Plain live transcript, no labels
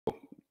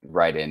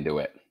Right into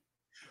it.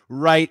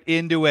 Right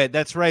into it.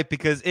 That's right,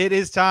 because it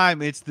is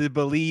time. It's the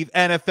Bleav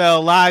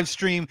NFL live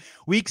stream,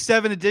 Week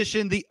 7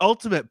 edition, the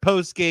ultimate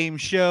post-game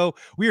show.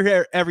 We're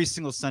here every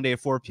single Sunday at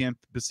 4 p.m.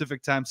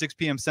 Pacific time, 6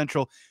 p.m.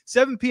 Central,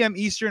 7 p.m.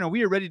 Eastern, and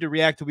we are ready to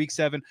react to Week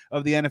 7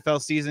 of the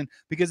NFL season,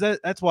 because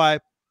that's why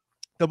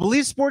the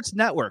Bleav Sports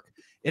Network,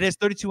 it has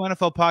 32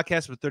 NFL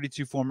podcasts with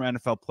 32 former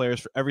NFL players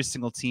for every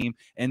single team.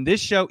 And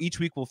this show each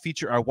week will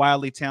feature our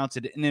wildly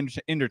talented and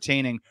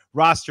entertaining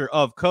roster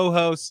of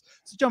co-hosts.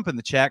 So jump in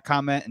the chat,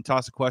 comment, and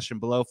toss a question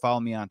below. Follow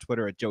me on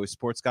Twitter at Joey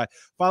Sports Guy.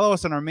 Follow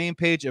us on our main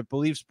page at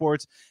Bleav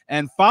Sports.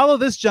 And follow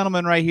this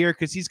gentleman right here,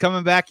 because he's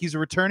coming back. He's a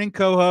returning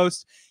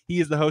co-host.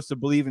 He is the host of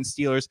Bleav in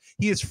Steelers.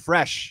 He is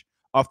fresh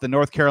off the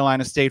North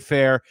Carolina State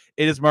Fair.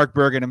 It is Mark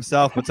Bergin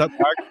himself. What's up,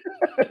 Mark?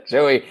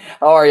 Joey,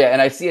 how are you?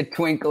 And I see a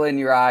twinkle in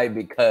your eye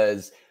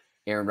because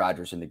Aaron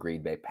Rodgers and the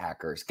Green Bay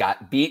Packers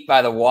got beat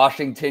by the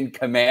Washington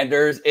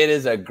Commanders. It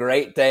is a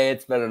great day.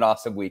 It's been an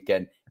awesome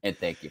weekend, and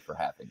thank you for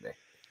having me.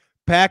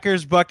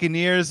 Packers,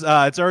 Buccaneers.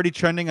 It's already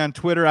trending on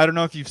Twitter. I don't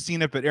know if you've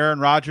seen it, but Aaron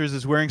Rodgers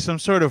is wearing some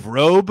sort of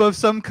robe of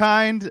some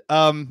kind,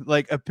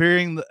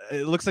 appearing.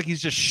 It looks like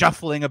he's just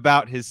shuffling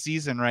about his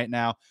season right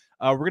now.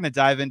 We're going to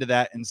dive into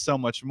that and so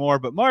much more.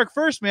 But Mark,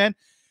 first, man,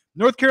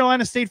 North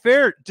Carolina State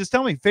Fair. Just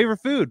tell me, favorite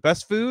food,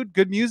 best food,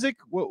 good music.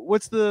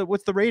 What's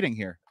the rating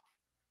here?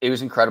 It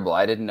was incredible.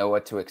 I didn't know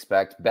what to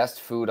expect. Best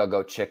food, I'll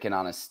go chicken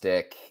on a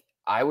stick.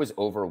 I was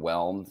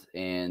overwhelmed,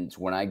 and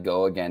when I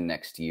go again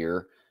next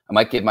year, I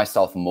might give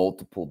myself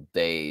multiple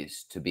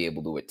days to be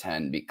able to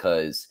attend,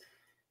 because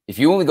if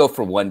you only go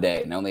for one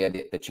day, and I only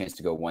had the chance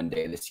to go one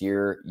day this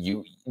year,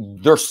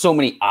 there's so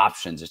many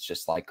options. It's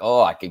just like,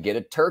 oh, I could get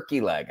a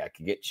turkey leg. I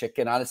could get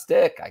chicken on a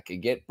stick. I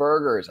could get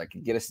burgers. I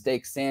could get a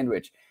steak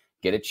sandwich,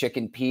 get a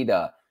chicken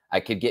pita. I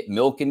could get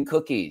milk and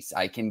cookies.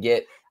 I can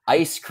get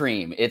ice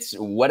cream. It's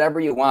whatever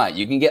you want.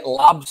 You can get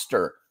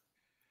lobster.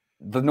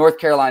 The North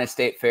Carolina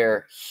State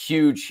Fair,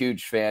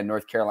 huge fan.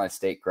 North Carolina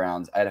State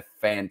grounds. I had a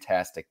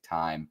fantastic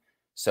time.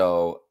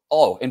 So,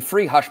 and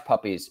free hush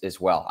puppies as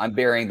well. I'm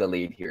bearing the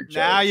lead here, Joe.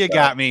 Now you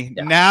got me.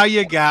 Yeah. Now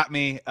you got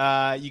me.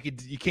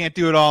 You can't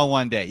do it all in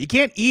one day. You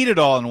can't eat it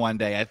all in one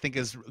day, I think,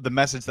 is the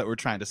message that we're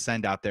trying to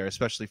send out there,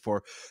 especially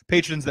for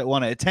patrons that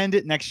want to attend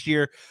it next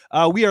year.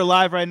 We are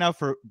live right now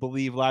for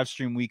Bleav live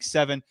stream Week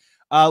 7.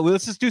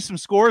 Let's just do some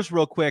scores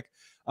real quick.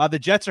 The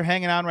Jets are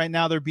hanging on right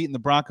now. They're beating the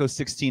Broncos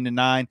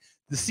 16-9.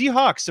 The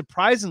Seahawks,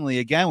 surprisingly,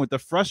 again, with the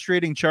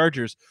frustrating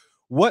Chargers.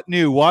 What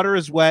new? Water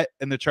is wet,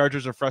 and the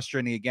Chargers are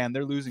frustrating again.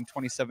 They're losing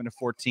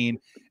 27-14.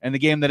 And the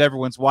game that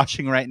everyone's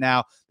watching right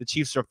now, the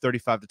Chiefs are up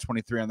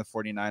 35-23 on the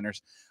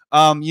 49ers.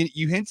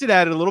 You hinted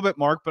at it a little bit,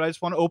 Mark, but I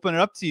just want to open it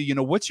up to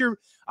you.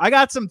 I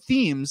got some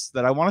themes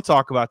that I want to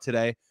talk about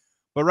today.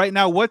 But right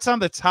now, what's on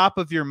the top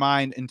of your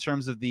mind in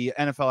terms of the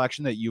NFL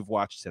action that you've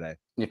watched today?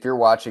 If you're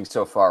watching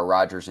so far,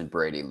 Rodgers and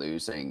Brady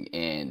losing,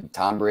 and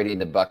Tom Brady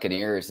and the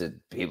Buccaneers, that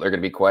people are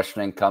going to be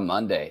questioning come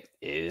Monday,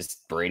 is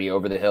Brady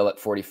over the hill at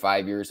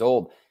 45 years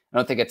old? I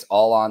don't think it's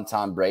all on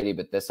Tom Brady,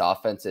 but this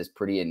offense is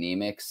pretty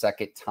anemic.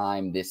 Second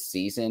time this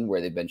season where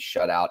they've been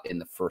shut out in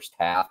the first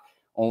half.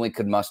 Only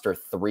could muster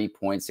 3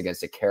 points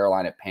against a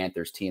Carolina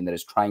Panthers team that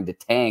is trying to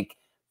tank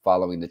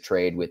following the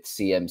trade with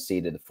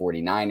CMC to the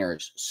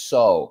 49ers.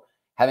 So,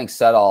 having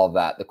said all of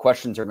that, the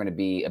questions are going to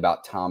be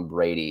about Tom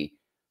Brady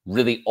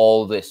really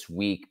all this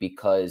week,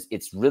 because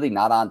it's really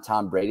not on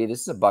Tom Brady. This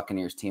is a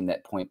Buccaneers team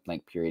that point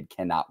blank period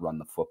cannot run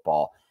the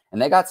football.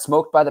 And they got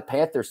smoked by the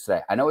Panthers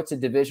today. I know it's a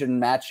division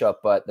matchup,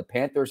 but the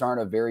Panthers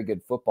aren't a very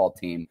good football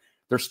team.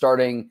 They're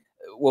starting,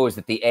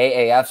 the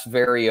AAF's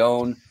very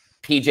own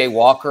PJ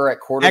Walker at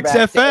quarterback.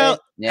 XFL,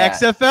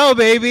 XFL,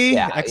 baby.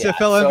 Yeah,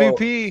 XFL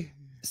MVP.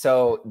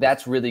 So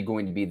that's really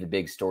going to be the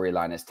big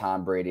storyline, is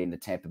Tom Brady and the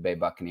Tampa Bay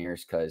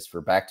Buccaneers, because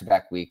for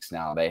back-to-back weeks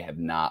now, they have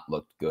not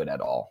looked good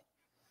at all.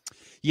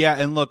 Yeah,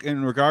 and look,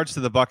 in regards to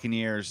the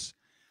Buccaneers,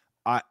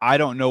 I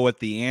don't know what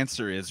the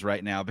answer is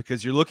right now,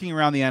 because you're looking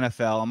around the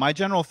NFL, and my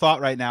general thought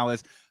right now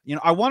is,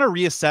 I want to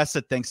reassess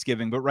at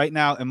Thanksgiving, but right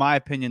now, in my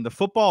opinion, the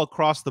football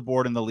across the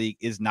board in the league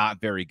is not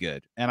very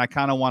good, and I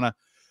kind of want to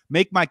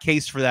make my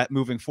case for that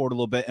moving forward a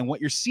little bit. And what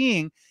you're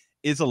seeing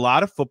is a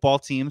lot of football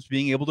teams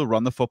being able to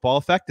run the football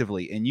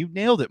effectively. And you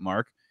nailed it,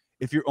 Mark.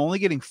 If you're only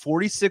getting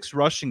 46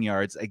 rushing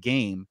yards a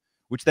game,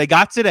 which they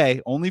got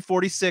today, only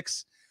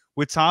 46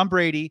 with Tom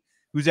Brady,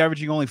 who's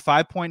averaging only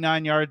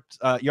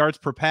 5.9 yards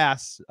per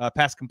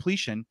pass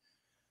completion,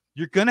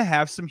 you're going to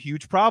have some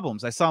huge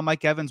problems. I saw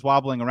Mike Evans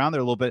wobbling around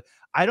there a little bit.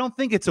 I don't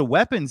think it's a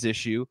weapons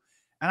issue,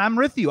 and I'm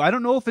with you. I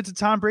don't know if it's a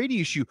Tom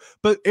Brady issue,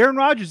 but Aaron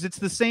Rodgers, it's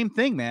the same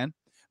thing, man.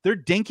 They're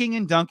dinking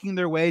and dunking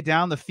their way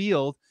down the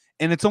field,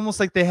 and it's almost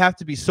like they have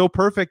to be so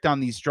perfect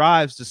on these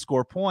drives to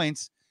score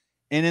points.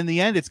 And in the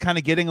end, it's kind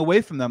of getting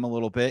away from them a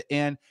little bit.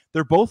 And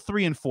they're both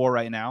 3-4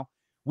 right now.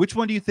 Which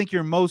one do you think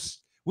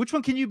which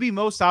one can you be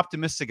most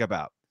optimistic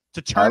about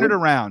to turn it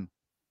around?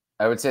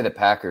 I would say the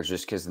Packers,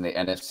 just because in the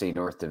NFC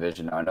North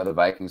Division, I know the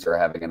Vikings are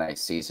having a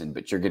nice season,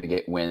 but you're going to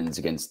get wins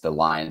against the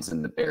Lions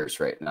and the Bears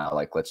right now.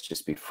 Like, let's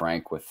just be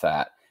frank with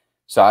that.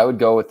 So I would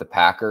go with the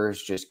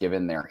Packers, just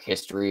given their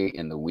history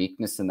and the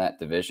weakness in that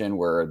division,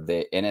 where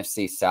the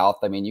NFC South,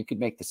 I mean, you could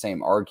make the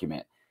same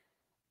argument.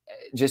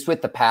 Just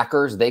with the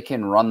Packers, they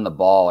can run the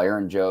ball.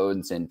 Aaron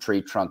Jones and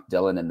Tree Trunk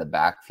Dillon in the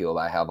backfield,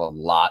 I have a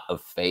lot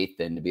of faith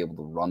in to be able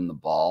to run the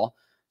ball.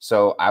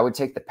 So I would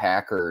take the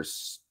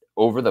Packers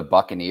over the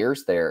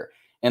Buccaneers there.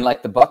 And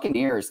like the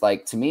Buccaneers,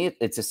 like to me,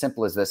 it's as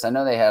simple as this. I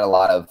know they had a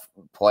lot of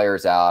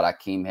players out,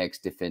 Akeem Hicks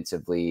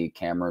defensively,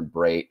 Cameron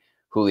Brate,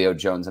 Julio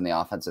Jones on the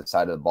offensive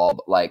side of the ball.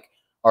 But like,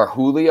 are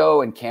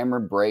Julio and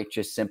Cameron Brate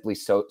just simply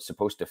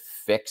supposed to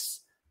fix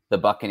the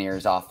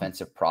Buccaneers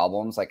offensive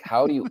problems? Like,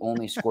 how do you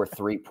only score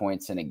 3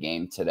 points in a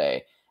game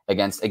today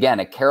against, again,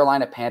 a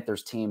Carolina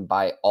Panthers team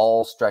by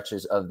all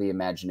stretches of the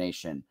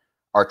imagination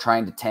are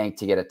trying to tank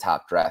to get a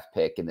top draft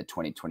pick in the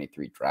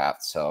 2023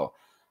 draft? So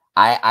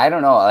I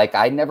don't know. Like,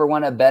 I never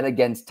want to bet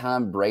against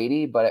Tom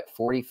Brady, but at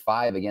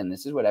 45, again,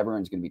 this is what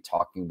everyone's going to be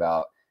talking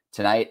about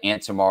tonight and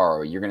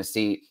tomorrow. You're going to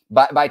see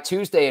by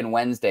Tuesday and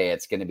Wednesday,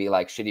 it's going to be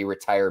like, should he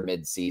retire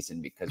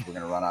mid-season, because we're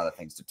going to run out of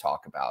things to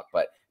talk about.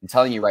 But I'm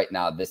telling you right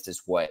now, this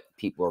is what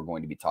people are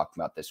going to be talking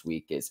about this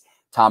week is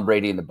Tom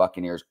Brady and the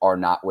Buccaneers are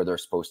not where they're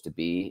supposed to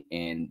be.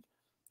 And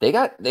they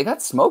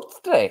got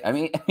smoked today. I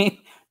mean,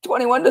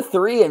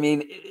 21-3. I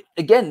mean,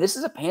 again, this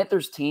is a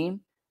Panthers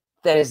team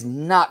that is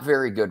not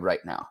very good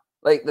right now.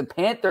 Like the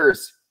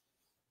Panthers,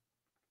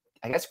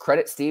 I guess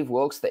credit Steve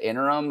Wilkes, the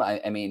interim.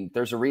 I mean,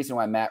 there's a reason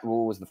why Matt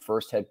Rule was the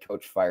first head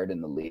coach fired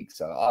in the league.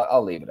 So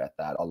I'll leave it at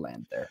that. I'll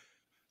land there.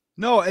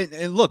 No,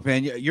 and look,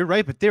 man, you're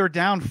right, but they were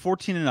down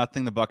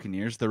 14-0, the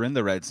Buccaneers. They're in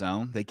the red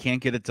zone. They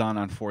can't get it done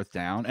on fourth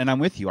down. And I'm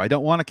with you. I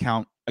don't want to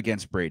count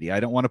against Brady. I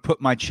don't want to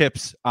put my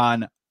chips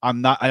on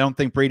I don't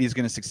think Brady's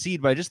going to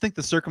succeed, but I just think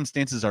the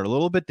circumstances are a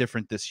little bit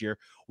different this year.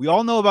 We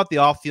all know about the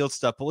off-field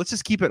stuff, but let's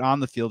just keep it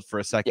on the field for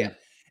a second. Yeah.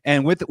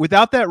 And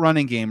without that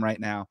running game right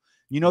now,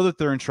 you know that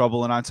they're in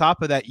trouble. And on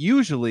top of that,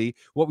 usually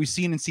what we've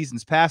seen in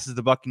seasons past is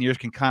the Buccaneers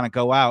can kind of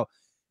go out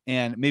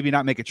and maybe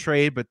not make a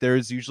trade, but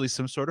there's usually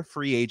some sort of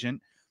free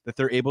agent that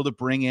they're able to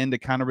bring in to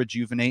kind of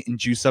rejuvenate and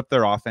juice up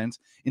their offense.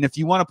 And if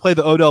you want to play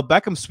the Odell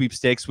Beckham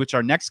sweepstakes, which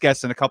our next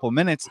guest in a couple of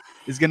minutes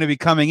is going to be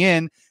coming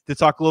in to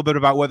talk a little bit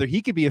about whether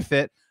he could be a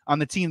fit on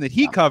the team that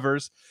he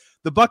covers,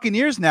 the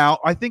Buccaneers now,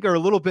 I think, are a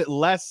little bit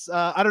less,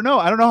 I don't know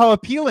how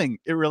appealing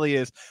it really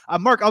is.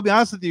 Mark, I'll be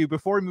honest with you,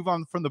 before we move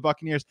on from the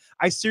Buccaneers,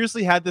 I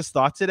seriously had this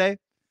thought today.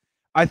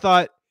 I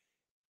thought,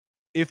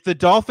 if the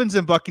Dolphins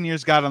and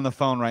Buccaneers got on the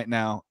phone right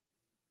now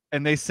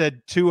and they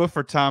said Tua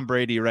for Tom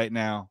Brady right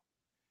now,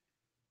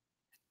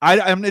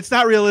 I mean, it's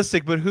not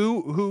realistic, but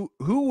who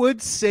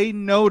would say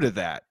no to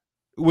that?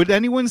 Would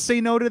anyone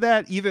say no to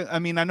that? Even, I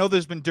mean, I know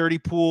there's been dirty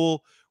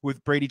pool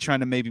with Brady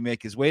trying to maybe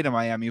make his way to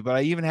Miami, but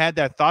I even had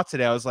that thought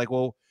today. I was like,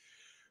 well,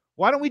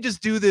 why don't we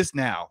just do this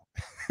now?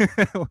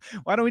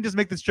 Why don't we just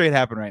make this trade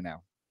happen right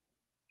now?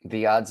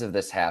 The odds of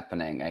this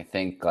happening, I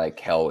think like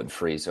hell would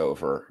freeze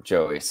over,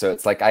 Joey. So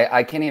it's like,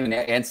 I can't even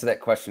answer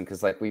that question,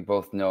 because like we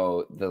both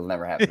know that'll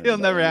never happen. It'll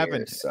never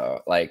happen.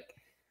 So like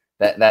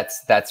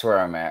that's where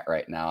I'm at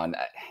right now. And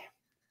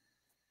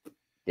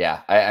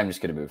I'm just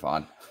going to move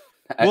on.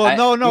 Well, I'm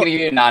no. going to give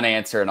you a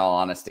non-answer in all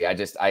honesty.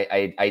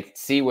 I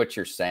see what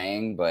you're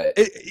saying, but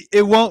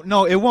it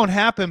won't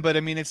happen. But I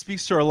mean, it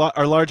speaks to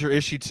our larger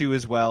issue too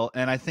as well.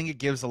 And I think it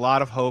gives a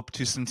lot of hope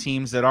to some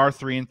teams that are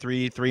 3-3,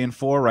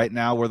 3-4 right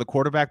now, where the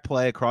quarterback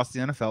play across the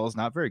NFL is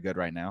not very good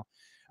right now.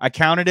 I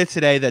counted it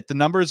today that the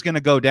number is going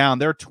to go down.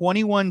 There are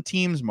 21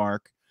 teams,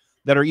 Mark,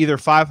 that are either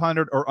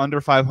 500 or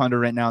under 500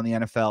 right now in the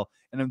NFL.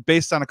 And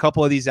based on a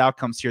couple of these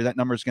outcomes here, that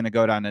number is going to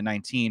go down to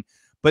 19.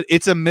 But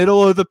it's a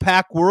middle of the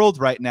pack world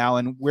right now.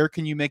 And where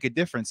can you make a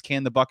difference?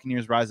 Can the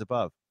Buccaneers rise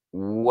above?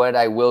 What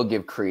I will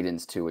give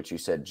credence to what you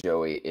said,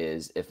 Joey,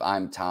 is if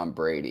I'm Tom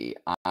Brady,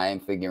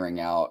 I'm figuring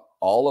out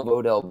all of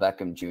Odell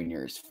Beckham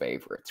Jr.'s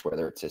favorites,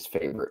 whether it's his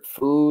favorite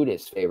food,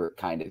 his favorite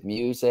kind of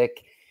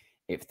music,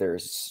 if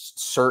there's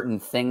certain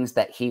things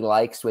that he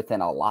likes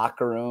within a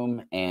locker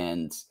room,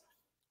 and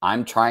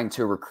I'm trying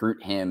to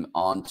recruit him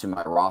onto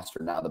my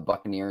roster. Now, the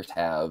Buccaneers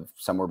have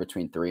somewhere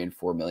between $3 and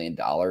 $4 million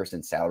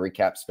in salary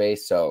cap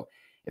space. So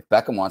if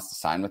Beckham wants to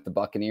sign with the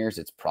Buccaneers,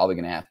 it's probably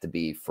going to have to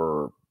be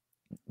for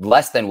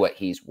less than what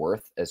he's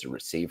worth as a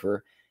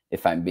receiver,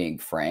 if I'm being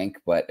frank.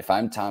 But if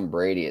I'm Tom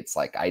Brady, it's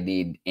like I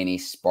need any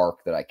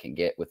spark that I can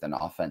get with an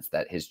offense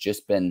that has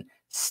just been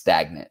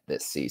stagnant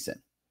this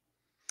season.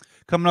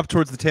 Coming up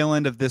towards the tail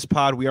end of this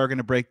pod, we are going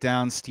to break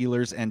down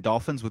Steelers and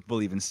Dolphins with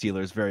Bleav in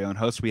Steelers' very own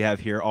host we have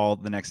here all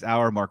the next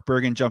hour, Mark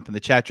Bergin. Jump in the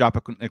chat, drop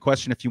a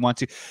question if you want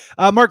to.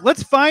 Mark,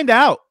 let's find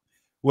out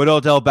what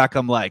Odell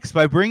Beckham likes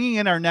by bringing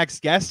in our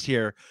next guest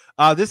here.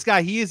 This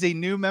guy, he is a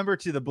new member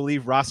to the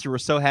Bleav roster. We're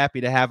so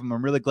happy to have him.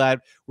 I'm really glad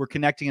we're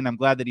connecting, and I'm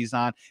glad that he's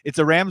on. It's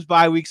a Rams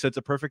bye week, so it's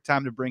a perfect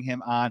time to bring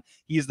him on.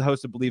 He is the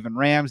host of Bleav in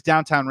Rams,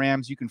 Downtown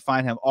Rams. You can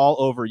find him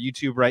all over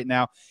YouTube right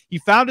now. He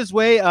found his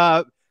way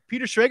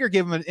Peter Schrager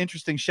gave him an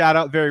interesting shout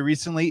out very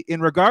recently in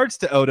regards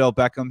to Odell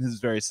Beckham, his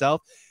very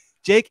self.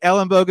 Jake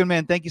Ellenbogen,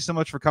 man, thank you so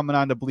much for coming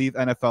on to Bleav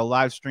NFL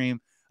live stream.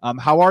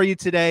 How are you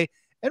today?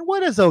 And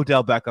what is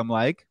Odell Beckham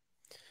like?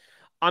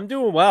 I'm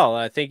doing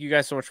well. Thank you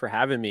guys so much for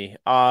having me.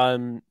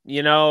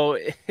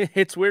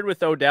 It's weird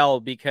with Odell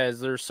because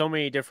there's so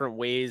many different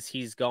ways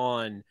he's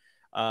gone,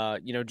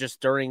 just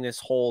during this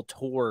whole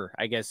tour,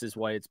 I guess is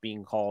what it's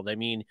being called. I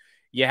mean,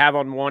 you have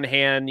on one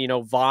hand,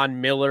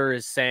 Von Miller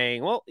is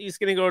saying, well, he's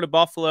going to go to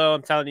Buffalo.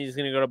 I'm telling you, he's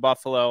going to go to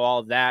Buffalo, all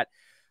of that.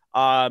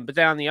 But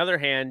then on the other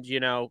hand,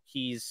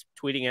 he's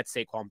tweeting at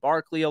Saquon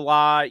Barkley a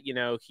lot.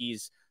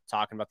 He's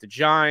talking about the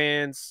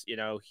Giants.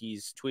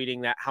 He's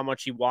tweeting that how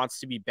much he wants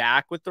to be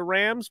back with the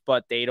Rams,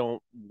 but they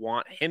don't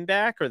want him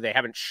back or they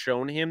haven't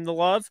shown him the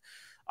love.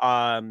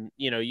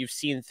 You've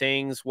seen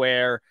things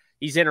where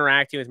he's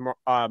interacting with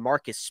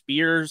Marcus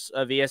Spears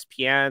of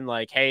ESPN,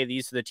 like, hey,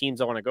 these are the teams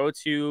I want to go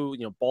to.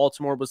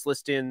 Baltimore was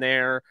listed in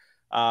there.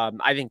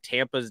 I think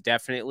Tampa's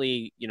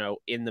definitely,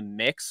 in the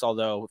mix,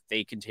 although if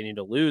they continue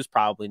to lose,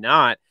 probably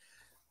not.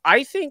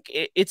 I think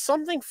it's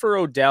something for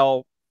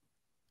Odell.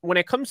 When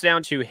it comes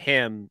down to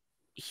him,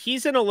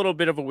 he's in a little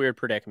bit of a weird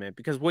predicament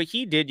because what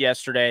he did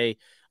yesterday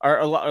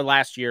or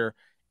last year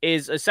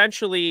is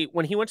essentially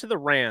when he went to the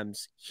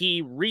Rams,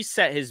 he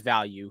reset his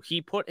value.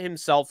 He put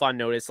himself on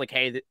notice like,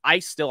 hey, I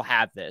still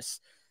have this.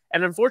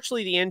 And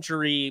unfortunately, the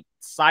injury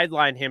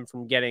sidelined him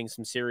from getting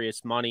some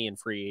serious money in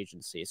free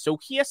agency. So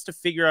he has to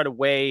figure out a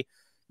way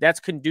that's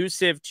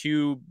conducive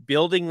to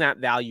building that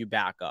value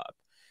back up.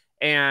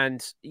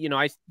 And,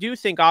 I do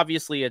think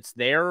obviously it's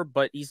there,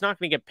 but he's not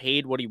going to get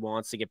paid what he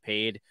wants to get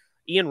paid.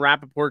 Ian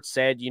Rappaport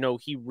said,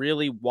 he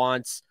really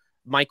wants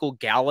Michael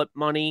Gallup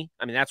money.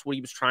 I mean, that's what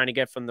he was trying to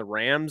get from the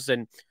Rams.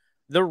 And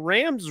the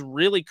Rams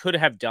really could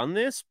have done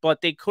this,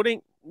 but they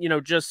couldn't,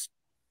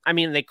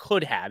 they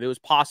could have. It was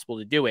possible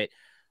to do it.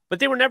 But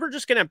they were never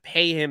just going to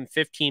pay him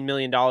 $15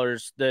 million,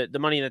 the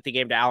money that they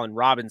gave to Allen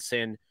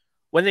Robinson,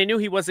 when they knew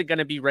he wasn't going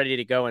to be ready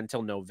to go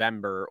until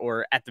November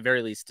or at the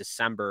very least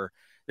December.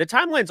 The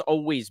timeline's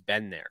always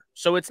been there,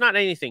 so it's not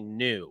anything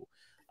new.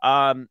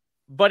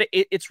 But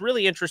it's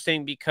really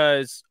interesting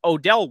because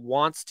Odell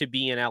wants to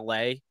be in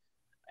LA.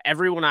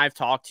 Everyone I've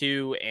talked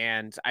to,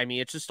 and I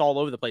mean, it's just all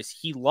over the place.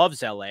 He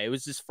loves LA. It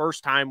was his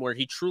first time where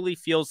he truly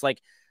feels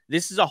like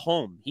this is a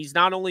home. He's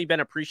not only been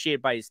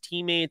appreciated by his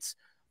teammates,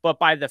 but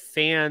by the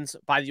fans,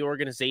 by the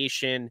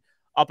organization,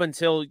 up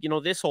until,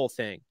 this whole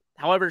thing.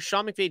 However,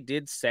 Sean McVay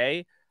did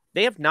say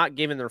they have not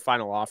given their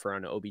final offer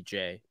on OBJ.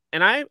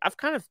 And I've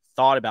kind of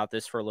thought about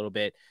this for a little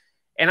bit.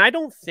 And I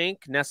don't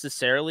think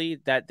necessarily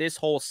that this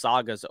whole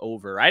saga's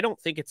over. I don't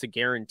think it's a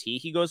guarantee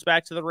he goes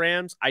back to the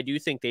Rams. I do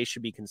think they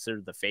should be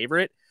considered the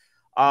favorite.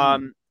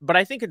 But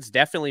I think it's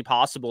definitely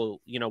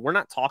possible. We're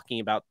not talking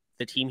about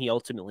the team he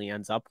ultimately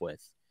ends up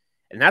with.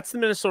 And that's the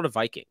Minnesota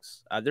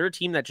Vikings. They're a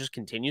team that just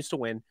continues to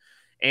win.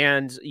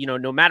 And,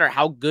 no matter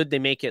how good they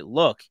make it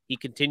look,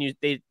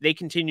 they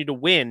continue to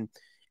win.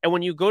 And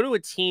when you go to a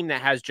team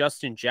that has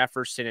Justin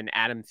Jefferson and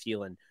Adam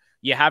Thielen,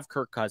 you have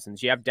Kirk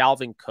Cousins, you have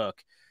Dalvin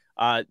Cook,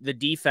 the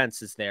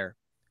defense is there.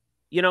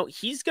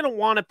 He's going to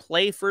want to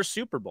play for a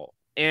Super Bowl.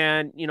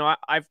 And,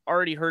 I've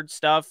already heard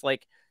stuff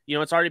like,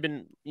 it's already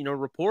been,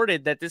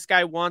 reported that this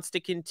guy wants to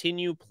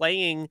continue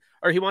playing,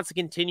 or he wants to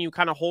continue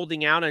kind of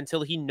holding out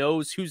until he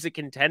knows who's a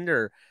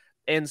contender.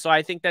 And so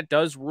I think that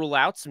does rule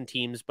out some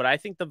teams, but I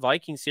think the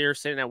Vikings here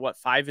sitting at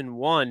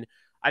 5-1,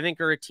 I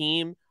think are a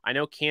team. I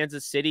know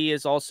Kansas City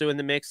is also in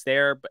the mix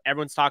there, but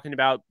everyone's talking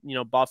about,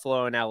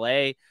 Buffalo and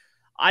LA.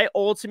 I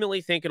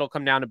ultimately think it'll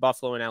come down to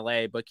Buffalo and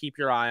LA, but keep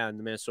your eye on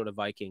the Minnesota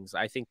Vikings.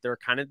 I think they're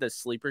kind of the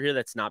sleeper here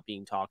that's not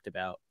being talked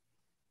about.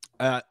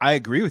 I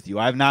agree with you.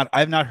 I've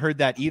not heard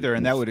that either,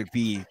 and that would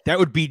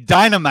be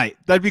dynamite.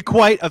 That'd be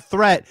quite a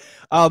threat.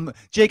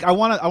 Jake, I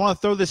want to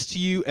throw this to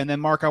you, and then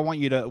Mark, I want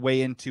you to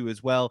weigh into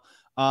as well.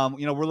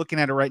 We're looking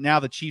at it right now.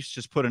 The Chiefs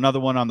just put another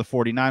one on the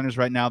 49ers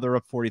right now. They're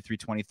up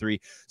 43-23.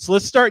 So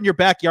let's start in your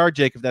backyard,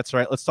 Jake, if that's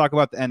right. Let's talk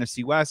about the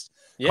NFC West.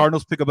 Yeah.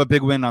 Cardinals pick up a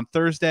big win on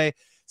Thursday.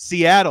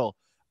 Seattle.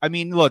 I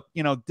mean, look,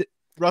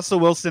 Russell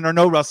Wilson or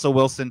no Russell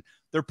Wilson,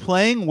 they're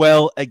playing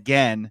well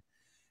again.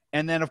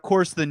 And then, of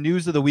course, the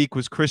news of the week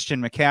was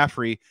Christian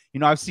McCaffrey.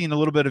 I've seen a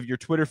little bit of your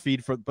Twitter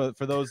feed for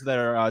those that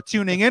are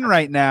tuning in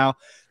right now.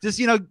 Just,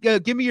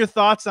 give me your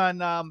thoughts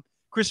on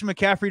Christian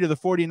McCaffrey to the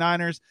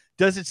 49ers.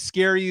 Does it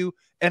scare you?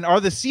 And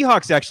are the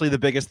Seahawks actually the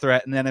biggest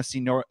threat in the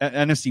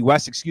NFC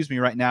West,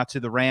 right now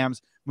to the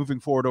Rams moving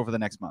forward over the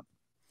next month?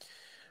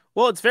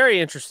 Well, it's very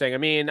interesting. I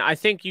mean, I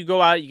think you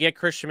go out, you get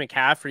Christian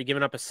McCaffrey,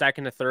 giving up a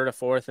second, a third, a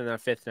fourth, and a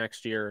fifth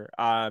next year.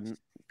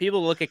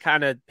 People look at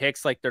kind of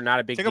picks like they're not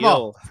a big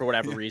deal for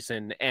whatever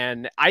reason.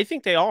 And I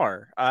think they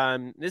are.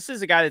 This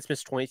is a guy that's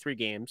missed 23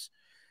 games.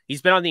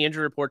 He's been on the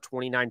injury report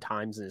 29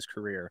 times in his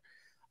career.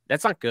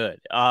 That's not good.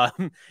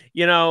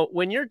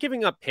 When you're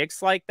giving up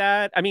picks like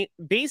that, I mean,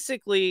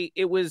 basically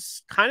it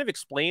was kind of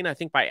explained, I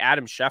think, by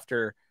Adam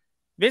Schefter.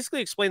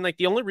 Basically explained like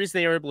the only reason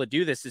they were able to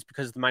do this is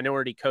because of the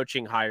minority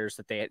coaching hires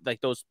that they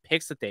like, those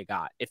picks that they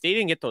got. If they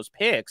didn't get those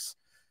picks,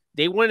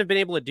 they wouldn't have been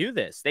able to do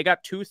this. They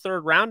got 2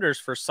 third-rounders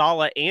for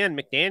Saleh and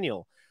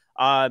McDaniel.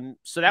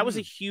 So that was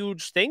a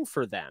huge thing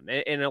for them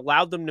and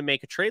allowed them to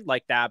make a trade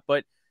like that.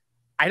 But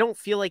I don't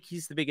feel like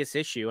he's the biggest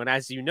issue. And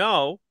as you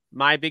know,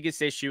 my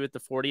biggest issue with the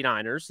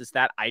 49ers is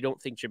that I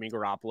don't think Jimmy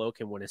Garoppolo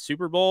can win a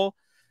Super Bowl.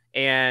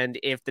 And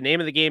if the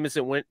name of the game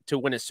isn't to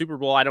win a Super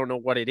Bowl, I don't know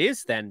what it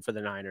is then for the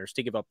Niners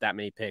to give up that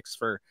many picks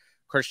for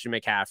Christian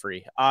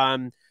McCaffrey.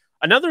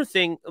 Another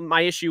thing,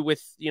 my issue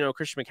with,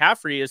 Christian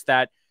McCaffrey is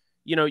that,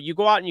 you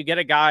go out and you get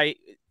a guy,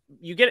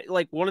 you get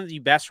like one of the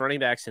best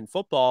running backs in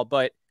football,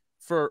 but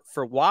for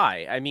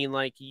why? I mean,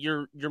 like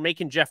you're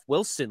making Jeff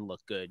Wilson look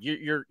good.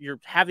 You're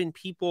having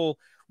people,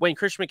 when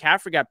Christian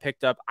McCaffrey got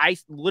picked up, I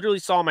literally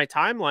saw on my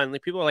timeline,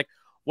 like people are like,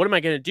 what am I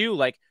going to do?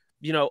 Like,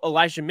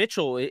 Elijah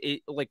Mitchell,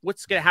 like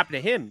what's going to happen to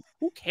him?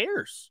 Who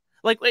cares?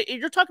 Like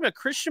you're talking about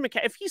Christian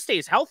McCaffrey. If he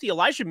stays healthy,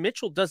 Elijah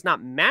Mitchell does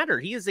not matter.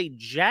 He is a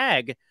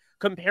jag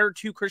compared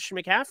to Christian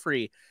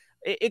McCaffrey.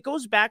 It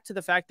goes back to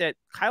the fact that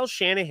Kyle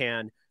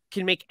Shanahan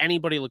can make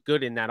anybody look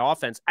good in that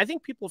offense. I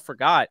think people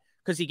forgot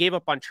because he gave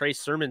up on Trey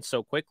Sermon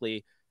so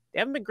quickly. They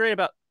haven't been great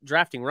about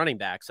drafting running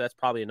backs. So that's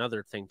probably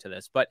another thing to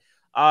this. But,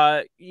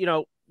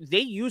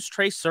 they used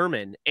Trey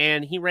Sermon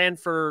and he ran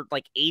for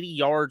like 80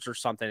 yards or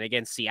something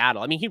against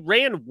Seattle. I mean, he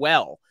ran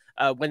well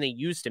when they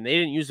used him. They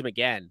didn't use him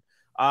again.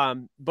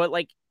 But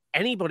like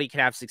anybody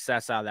can have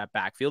success out of that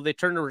backfield. They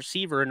turned a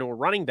receiver into a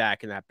running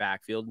back in that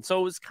backfield. And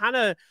so it was kind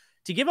of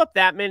to give up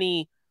that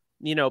many,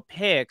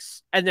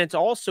 picks. And then to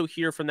also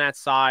hear from that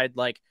side,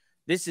 like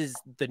this is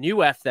the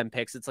new F them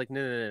picks. It's like,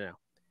 no.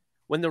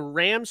 When the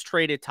Rams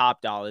traded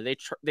top dollar,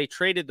 they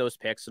traded those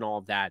picks and all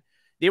of that.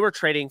 They were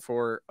trading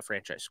for a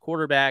franchise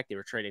quarterback. They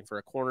were trading for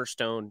a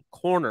cornerstone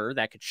corner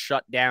that could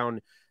shut down,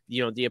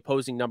 the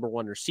opposing number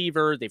one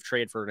receiver. They've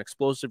traded for an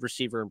explosive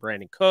receiver in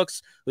Brandon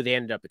Cooks, who they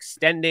ended up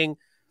extending.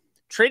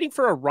 Trading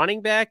for a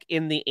running back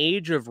in the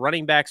age of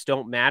running backs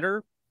don't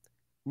matter.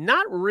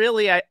 Not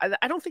really. I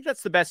don't think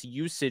that's the best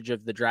usage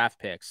of the draft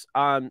picks.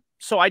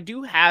 So I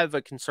do have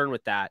a concern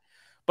with that.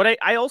 But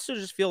I also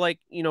just feel like,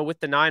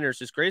 with the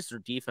Niners, as great as their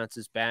defense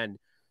has been,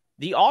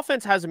 the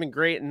offense hasn't been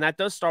great, and that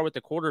does start with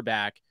the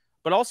quarterback.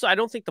 But also, I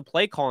don't think the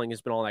play calling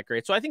has been all that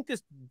great. So I think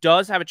this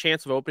does have a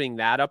chance of opening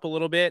that up a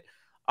little bit.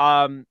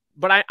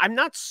 But I'm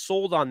not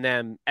sold on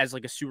them as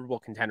like a Super Bowl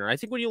contender. I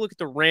think when you look at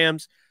the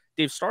Rams,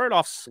 they've started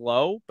off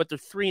slow, but they're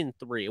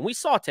 3-3. And we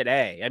saw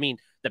today, I mean,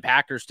 the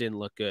Packers didn't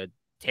look good.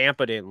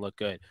 Tampa didn't look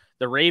good.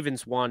 The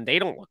Ravens won. They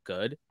don't look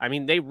good. I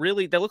mean, they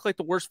look like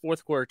the worst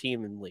fourth quarter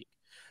team in the league.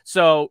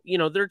 So,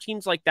 there are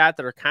teams like that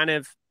are kind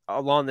of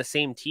along the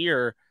same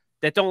tier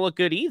that don't look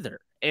good either.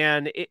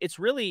 And it's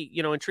really,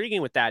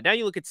 intriguing with that. Now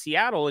you look at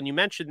Seattle and you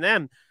mentioned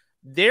them.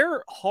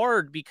 They're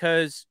hard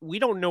because we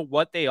don't know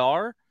what they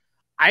are.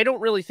 I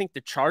don't really think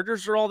the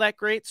Chargers are all that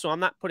great, so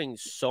I'm not putting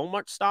so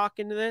much stock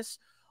into this.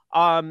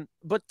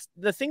 But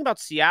the thing about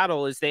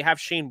Seattle is they have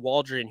Shane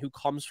Waldron, who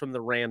comes from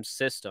the Rams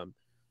system.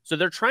 So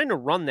they're trying to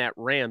run that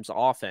Rams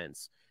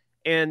offense.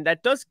 And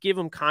that does give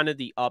them kind of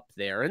the up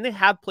there. And they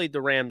have played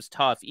the Rams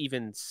tough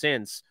even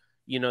since,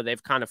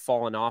 they've kind of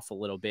fallen off a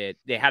little bit.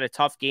 They had a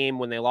tough game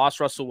when they lost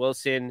Russell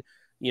Wilson.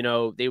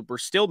 They were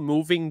still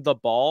moving the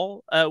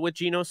ball with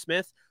Geno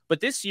Smith. But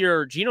this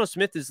year, Geno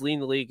Smith is leading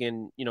the league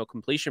in,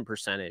 completion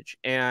percentage.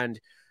 And,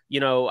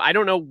 I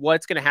don't know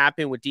what's going to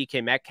happen with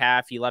DK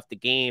Metcalf. He left the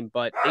game,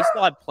 but they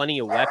still have plenty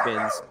of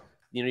weapons.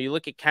 You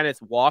look at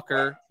Kenneth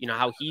Walker,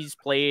 how he's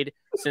played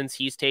since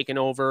he's taken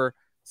over.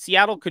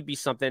 Seattle could be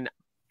something.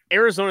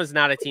 Arizona is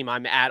not a team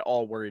I'm at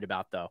all worried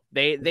about, though.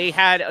 They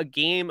had a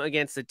game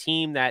against a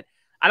team that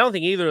I don't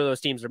think either of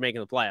those teams are making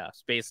the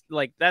playoffs.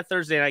 Like that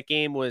Thursday night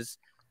game was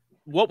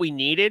what we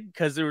needed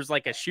because there was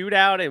like a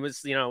shootout. It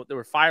was, there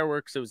were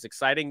fireworks. It was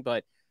exciting,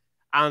 but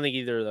I don't think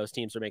either of those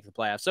teams are making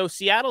the playoffs. So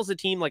Seattle's a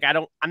team like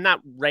I'm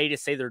not ready to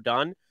say they're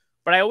done,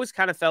 but I always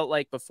kind of felt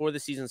like before the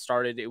season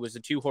started, it was a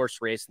 2-horse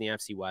race in the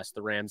NFC West,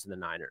 the Rams and the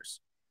Niners.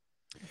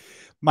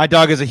 My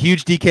dog is a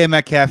huge DK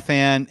Metcalf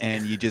fan,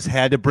 and you just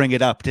had to bring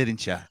it up,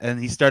 didn't you? And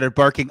he started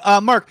barking.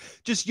 Mark,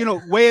 just,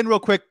 weigh in real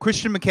quick.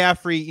 Christian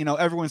McCaffrey,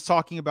 everyone's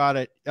talking about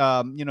it.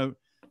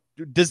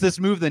 Does this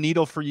move the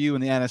needle for you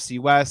in the NFC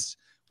West?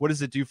 What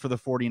does it do for the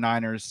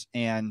 49ers?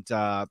 And,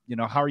 how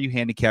are you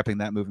handicapping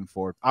that moving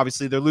forward?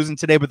 Obviously, they're losing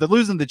today, but they're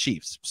losing the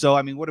Chiefs. So,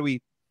 I mean, what do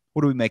we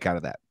make out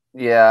of that?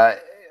 Yeah,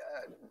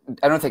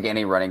 I don't think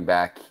any running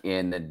back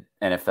in the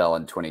NFL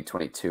in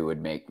 2022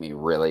 would make me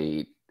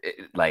really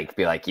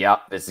be like,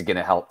 yep, this is going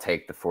to help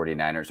take the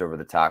 49ers over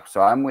the top.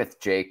 So I'm with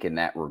Jake in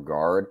that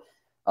regard.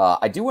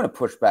 I do want to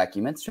push back.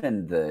 You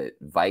mentioned the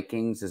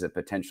Vikings as a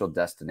potential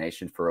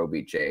destination for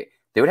OBJ.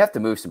 They would have to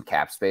move some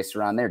cap space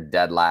around. They're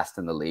dead last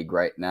in the league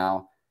right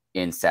now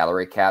in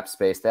salary cap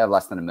space. They have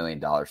less than $1 million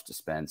to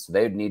spend. So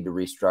they would need to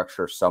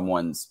restructure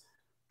someone's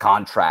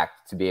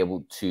contract to be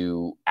able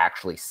to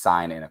actually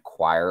sign and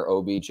acquire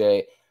OBJ.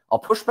 I'll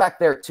push back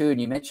there too. And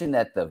you mentioned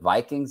that the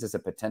Vikings is a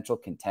potential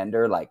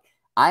contender.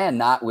 I am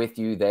not with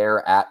you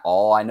there at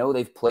all. I know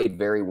they've played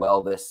very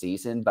well this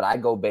season, but I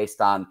go based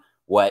on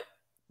what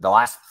the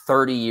last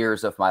 30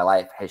 years of my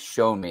life has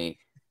shown me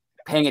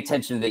paying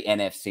attention to the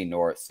NFC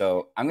North.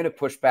 So I'm going to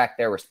push back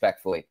there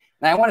respectfully.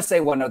 And I want to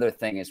say one other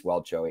thing as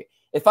well, Joey.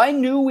 If I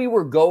knew we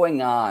were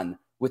going on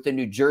with the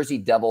New Jersey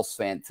Devils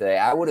fan today,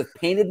 I would have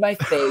painted my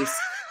face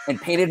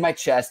and painted my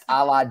chest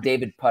a la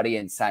David Puddy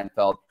and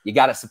Seinfeld. You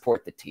got to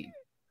support the team.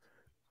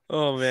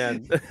 Oh,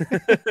 man.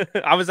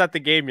 I was at the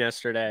game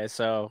yesterday,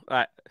 so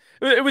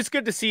it was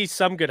good to see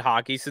some good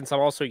hockey since I'm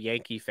also a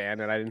Yankee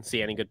fan and I didn't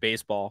see any good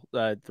baseball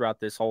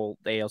throughout this whole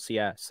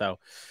ALCS. So,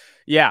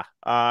 yeah.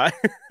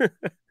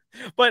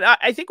 But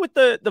I think with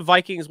the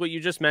Vikings, what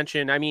you just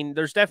mentioned, I mean,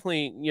 there's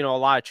definitely, a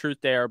lot of truth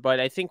there. But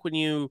I think when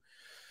you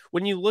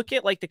look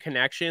at like the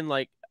connection,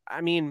 like,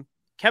 I mean,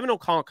 Kevin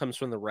O'Connell comes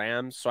from the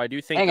Rams. So I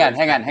do think. Hang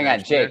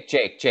on.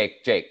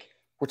 Jake.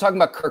 We're talking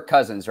about Kirk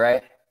Cousins,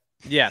 right?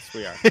 Yes,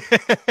 we are.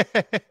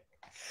 That's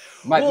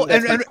my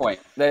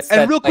point.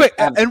 Real quick,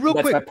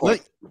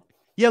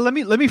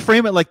 let me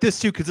frame it like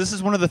this too, because this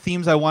is one of the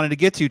themes I wanted to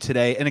get to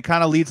today, and it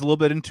kind of leads a little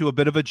bit into a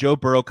bit of a Joe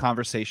Burrow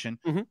conversation.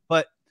 Mm-hmm.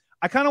 But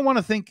I kind of want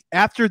to think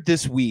after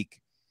this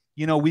week,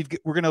 we're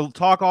going to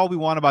talk all we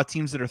want about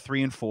teams that are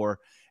 3-4,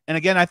 and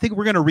again, I think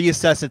we're going to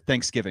reassess at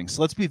Thanksgiving.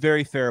 So let's be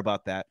very fair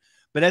about that.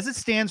 But as it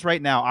stands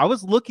right now, I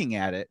was looking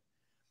at it,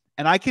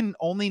 and I can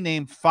only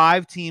name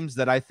 5 teams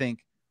that I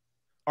think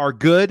are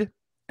good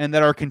and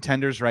that are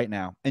contenders right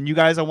now. And you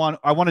guys, I want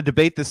to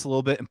debate this a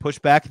little bit and push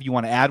back. If you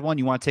want to add one,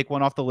 you want to take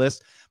one off the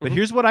list. But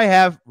here's what I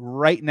have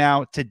right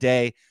now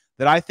today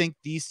that I think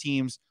these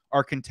teams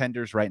are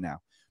contenders right now.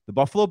 The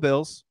Buffalo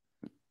Bills,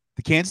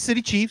 the Kansas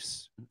City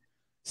Chiefs,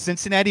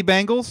 Cincinnati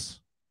Bengals,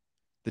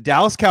 the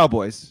Dallas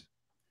Cowboys,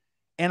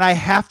 and I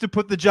have to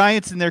put the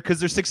Giants in there because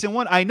they're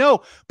 6-1. I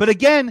know. But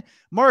again,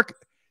 Mark,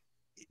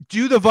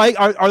 are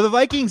the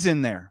Vikings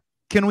in there?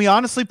 Can we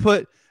honestly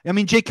put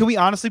Jake, can we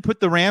honestly put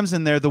the Rams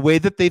in there the way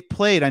that they've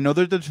played? I know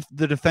they're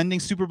the defending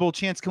Super Bowl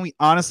champs. Can we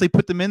honestly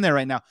put them in there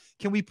right now?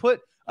 Can we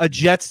put a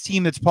Jets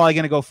team that's probably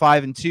going to go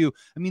 5-2?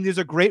 I mean, these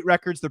are great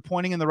records. They're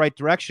pointing in the right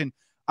direction.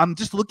 I'm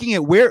just looking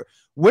at where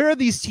are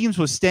these teams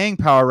with staying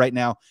power right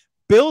now?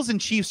 Bills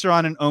and Chiefs are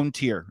on an own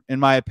tier, in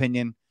my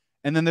opinion.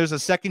 And then there's a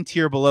second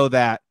tier below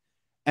that.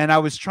 And I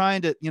was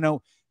trying to,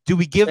 do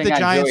we give the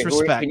Giants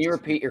respect? Can you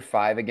repeat your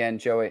 5 again,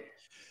 Joey?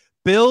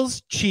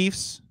 Bills,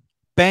 Chiefs,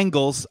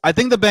 Bengals. I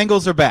think the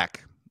Bengals are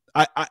back.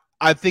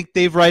 I think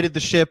they've righted the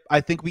ship.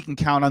 I think we can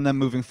count on them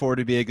moving forward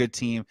to be a good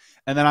team.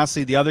 And then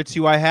honestly, the other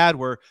 2 I had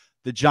were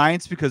the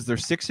Giants because they're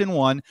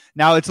 6-1.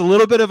 Now it's a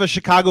little bit of a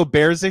Chicago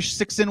Bears-ish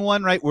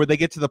 6-1, right? Where they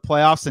get to the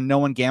playoffs and no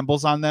one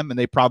gambles on them and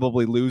they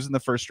probably lose in the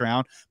first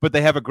round, but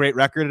they have a great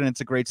record and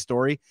it's a great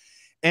story.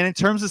 And in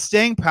terms of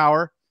staying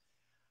power,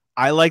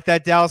 I like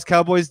that Dallas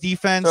Cowboys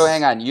defense. So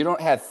hang on, you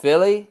don't have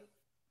Philly?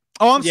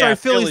 Oh, I'm sorry.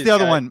 Philly's the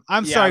other one.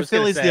 I'm sorry.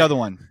 Philly's the other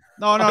one.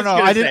 No.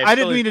 I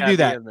didn't mean to do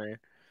that.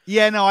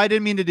 Yeah, no, I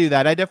didn't mean to do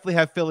that. I definitely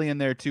have Philly in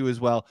there too as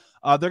well.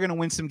 They're going to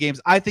win some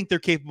games. I think they're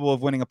capable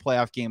of winning a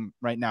playoff game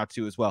right now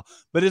too as well.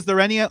 But is there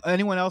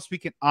anyone else we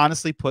can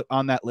honestly put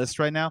on that list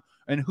right now?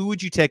 And who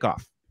would you take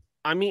off?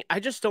 I mean, I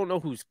just don't know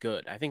who's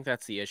good. I think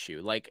that's the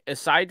issue. Like,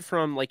 aside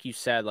from, like you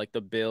said, like the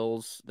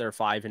Bills, they're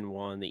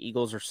 5-1. The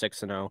Eagles are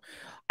 6-0.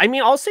 I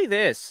mean, I'll say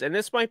this, and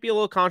this might be a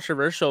little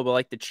controversial, but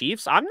like the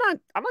Chiefs, I'm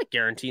not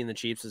guaranteeing the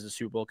Chiefs as a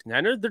Super Bowl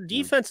contender. Their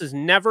defense is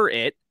never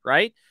it,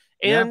 right?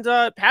 And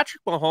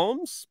Patrick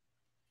Mahomes,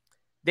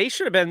 they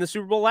should have been in the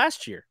Super Bowl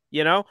last year.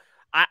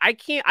 I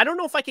don't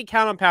know if I can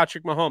count on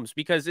Patrick Mahomes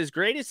because as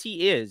great as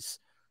he is,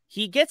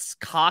 he gets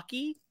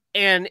cocky.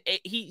 And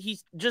he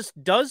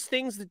just does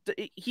things that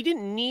he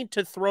didn't need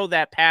to throw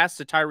that pass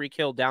to Tyreek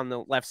Hill down the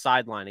left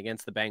sideline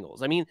against the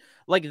Bengals. I mean,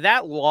 like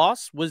that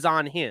loss was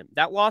on him.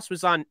 That loss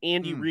was on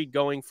Andy Reid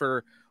going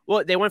for,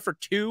 they went for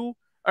 2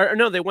 or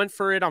no, they went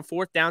for it on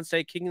 4th down,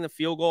 instead of kicking the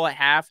field goal at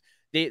half.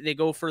 They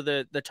go for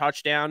the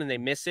touchdown and they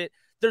miss it.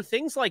 There are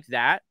things like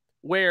that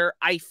where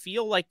I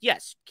feel like,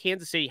 yes,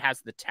 Kansas City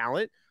has the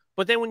talent,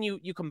 but then when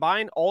you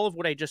combine all of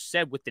what I just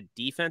said with the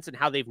defense and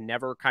how they've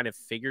never kind of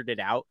figured it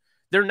out,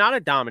 they're not a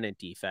dominant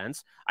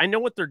defense. I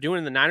know what they're doing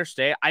in the Niners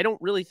today. I don't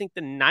really think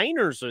the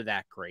Niners are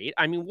that great.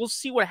 I mean, we'll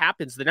see what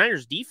happens. The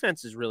Niners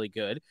defense is really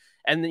good.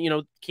 And,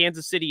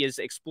 Kansas City has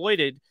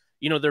exploited,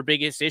 their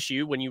biggest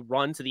issue. When you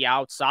run to the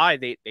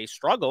outside, they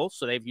struggle.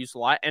 So they've used a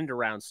lot of end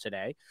arounds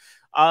today.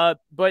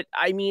 But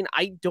I mean,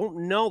 I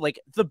don't know. Like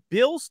the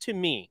Bills to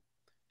me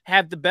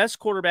have the best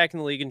quarterback in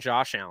the league in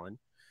Josh Allen.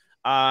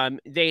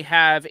 They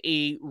have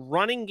a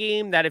running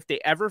game that if they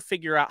ever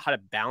figure out how to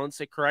balance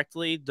it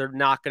correctly, they're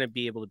not going to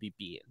be able to be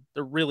beaten.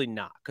 They're really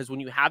not. Because when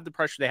you have the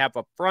pressure they have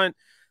up front,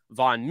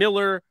 Von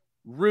Miller,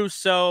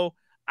 Russo,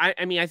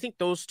 I mean, I think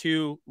those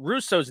two,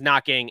 Russo's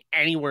not getting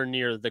anywhere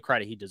near the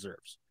credit he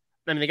deserves.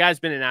 I mean, the guy's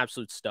been an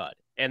absolute stud.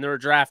 And their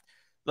draft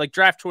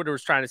Twitter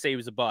was trying to say he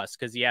was a bust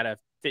because he had a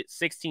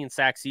 16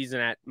 sack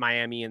season at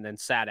Miami and then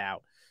sat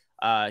out.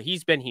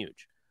 He's been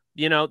huge.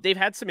 They've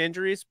had some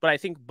injuries, but I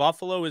think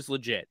Buffalo is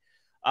legit.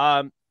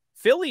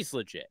 Philly's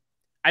legit.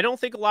 I don't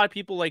think a lot of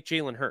people like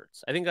Jalen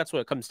Hurts. I think that's what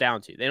it comes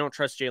down to. They don't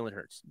trust Jalen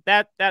Hurts.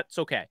 That's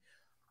okay.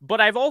 But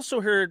I've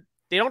also heard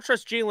they don't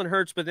trust Jalen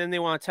Hurts, but then they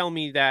want to tell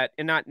me that,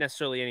 and not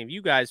necessarily any of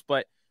you guys,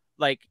 but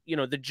like,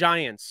 the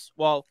Giants.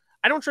 Well,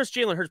 I don't trust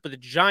Jalen Hurts, but the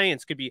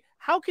Giants could be.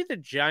 How could the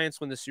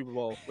Giants win the Super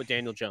Bowl with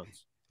Daniel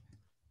Jones?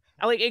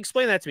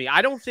 Explain that to me.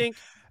 I don't think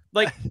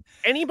Like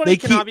anybody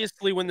can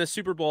obviously win the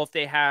Super Bowl if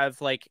they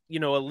have like, you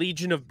know, a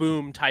Legion of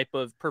Boom type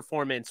of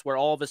performance where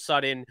all of a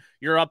sudden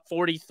you're up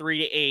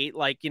 43-8,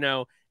 like, you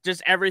know,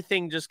 just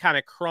everything just kind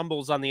of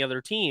crumbles on the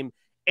other team.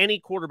 Any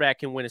quarterback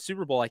can win a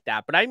Super Bowl like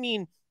that. But I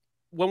mean,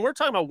 when we're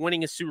talking about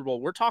winning a Super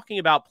Bowl, we're talking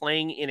about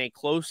playing in a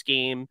close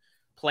game,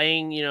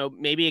 playing, you know,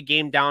 maybe a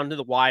game down to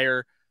the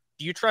wire.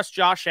 Do you trust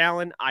Josh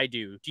Allen? I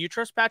do. Do you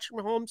trust Patrick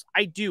Mahomes?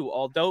 I do.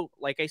 Although,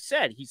 like I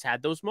said, he's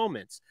had those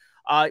moments,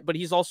 but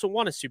he's also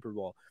won a Super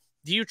Bowl.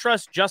 Do you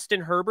trust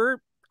Justin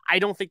Herbert? I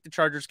don't think the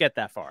Chargers get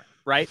that far,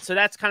 right? So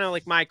that's kind of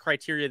like my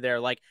criteria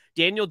there. Like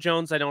Daniel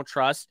Jones, I don't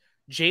trust.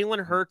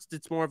 Jalen Hurts,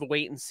 it's more of a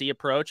wait and see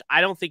approach.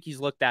 I don't think he's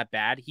looked that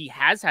bad. He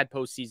has had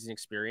postseason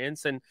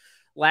experience, and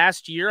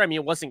last year, I mean,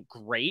 it wasn't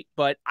great,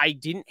 but I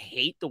didn't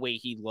hate the way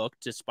he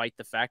looked, despite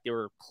the fact they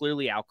were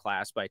clearly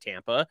outclassed by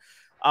Tampa.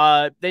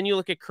 Then you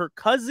look at Kirk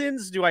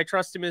Cousins. Do I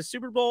trust him in a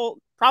Super Bowl?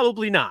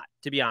 Probably not,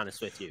 to be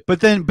honest with you. But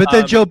then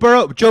Joe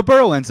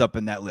Burrow ends up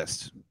in that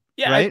list.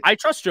 Yeah, right? I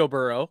trust Joe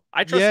Burrow.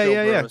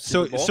 Burrow.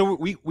 So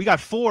we got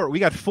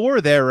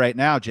four there right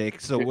now, Jake.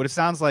 So what it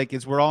sounds like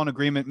is we're all in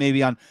agreement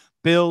maybe on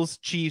Bills,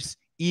 Chiefs,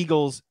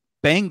 Eagles,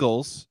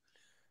 Bengals.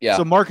 Yeah.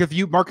 So Mark, if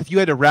you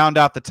had to round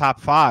out the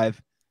top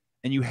five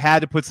and you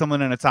had to put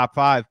someone in a top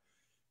five,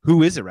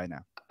 who is it right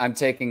now? I'm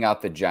taking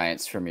out the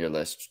Giants from your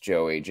list,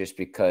 Joey, just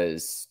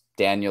because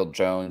Daniel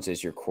Jones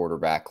is your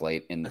quarterback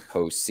late in the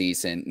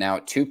postseason. Now,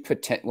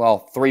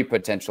 three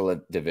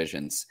potential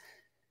divisions.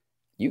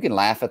 You can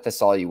laugh at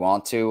this all you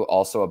want to.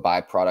 Also a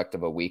byproduct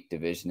of a weak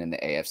division in the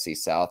AFC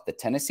South. The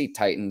Tennessee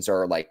Titans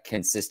are like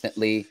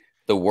consistently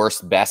the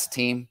worst best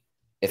team,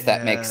 if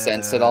that makes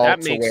sense at all.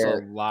 That makes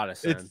a lot of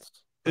sense.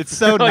 It's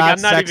so like, not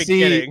I'm not sexy.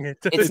 Even kidding.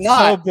 It's not.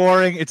 So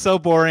boring. It's so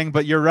boring,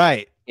 but you're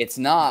right. It's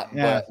not,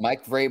 but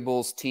Mike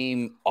Vrabel's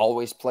team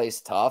always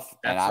plays tough,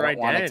 and I don't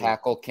want to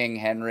tackle King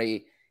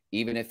Henry,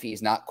 even if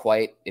he's not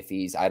quite, if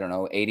he's, I don't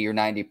know, 80 or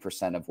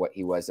 90% of what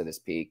he was at his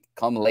peak.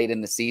 Come late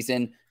in the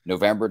season,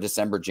 November,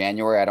 December,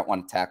 January, I don't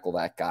want to tackle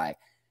that guy.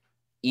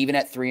 Even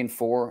at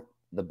 3-4,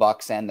 the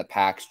Bucs and the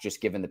Packs,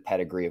 just given the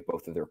pedigree of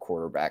both of their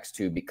quarterbacks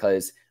too,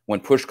 because when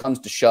push comes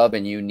to shove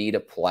and you need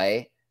a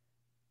play,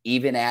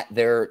 even at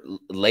their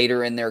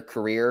later in their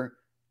career,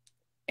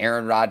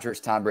 Aaron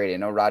Rodgers, Tom Brady. I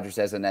know Rodgers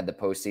hasn't had the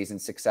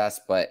postseason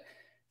success, but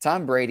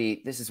Tom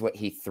Brady, this is what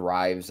he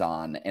thrives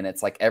on. And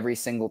it's like every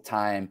single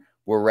time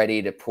we're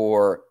ready to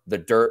pour the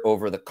dirt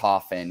over the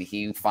coffin,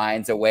 he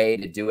finds a way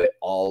to do it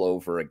all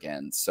over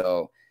again.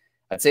 So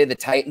I'd say the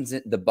Titans,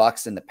 the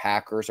Bucs, and the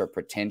Packers are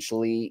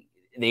potentially,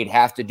 they'd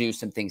have to do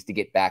some things to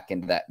get back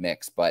into that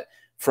mix. But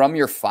from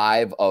your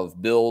five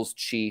of Bills,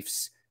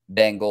 Chiefs,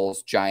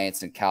 Bengals,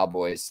 Giants, and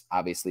Cowboys,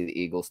 obviously the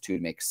Eagles too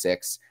to make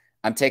six.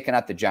 I'm taking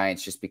out the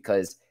Giants just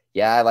because,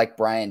 yeah, I like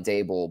Brian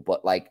Dable,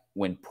 but like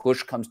when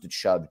push comes to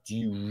shove, do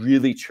you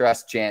really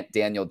trust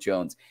Daniel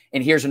Jones?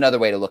 And here's another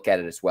way to look at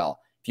it as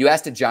well. If you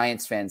ask a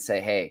Giants fan,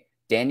 say, hey,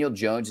 Daniel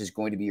Jones is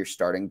going to be your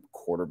starting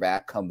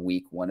quarterback come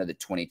week 1 of the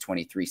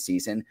 2023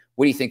 season,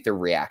 what do you think their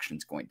reaction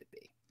is going to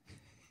be?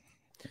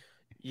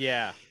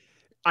 Yeah.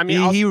 I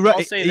mean,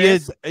 I'll say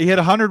this. He had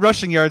 100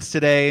 rushing yards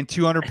today and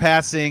 200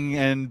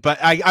 passing. But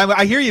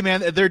I hear you,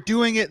 man. They're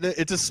doing it.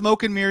 It's a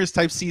smoke and mirrors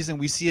type season.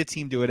 We see a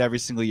team do it every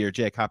single year.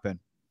 Jake, hop in.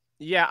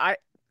 Yeah,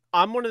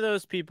 I'm one of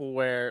those people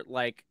where,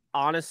 like,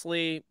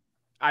 honestly,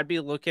 I'd be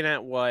looking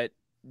at what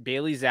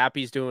Bailey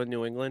Zappi's doing in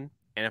New England.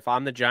 And if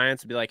I'm the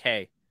Giants, I'd be like,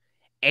 hey,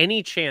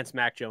 any chance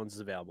Mac Jones is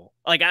available.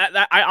 Like,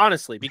 I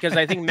honestly, because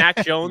I think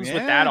Mac Jones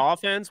with that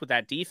offense, with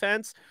that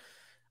defense,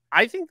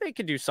 I think they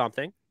could do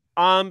something.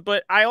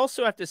 But I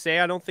also have to say,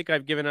 I don't think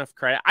I've given enough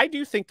credit. I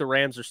do think the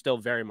Rams are still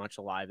very much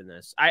alive in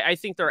this. I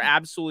think they're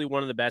absolutely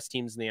one of the best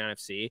teams in the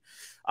NFC.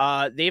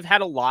 They've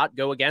had a lot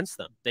go against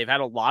them. They've had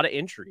a lot of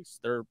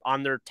injuries. They're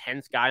on their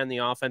 10th guy on the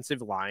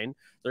offensive line.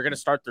 They're going to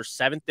start their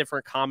 7th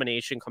different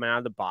combination coming out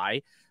of the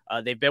bye.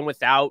 They've been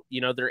without,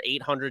 their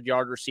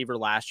 800-yard receiver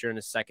last year in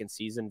his second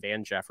season,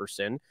 Van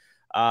Jefferson.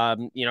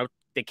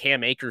 The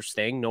Cam Akers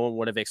thing, no one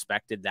would have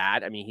expected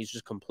that. I mean, he's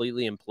just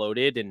completely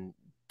imploded and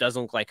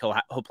doesn't look like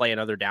he'll play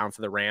another down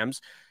for the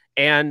Rams.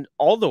 And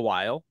all the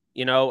while,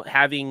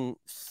 having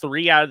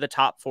 3 out of the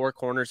top 4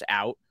 corners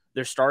out,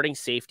 they're starting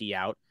safety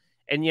out,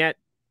 and yet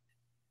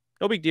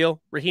no big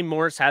deal. Raheem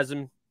Morris has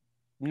him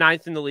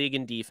 9th in the league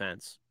in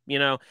defense.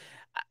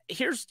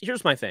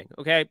 Here's my thing.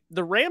 Okay.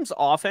 The Rams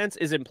offense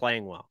isn't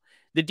playing well.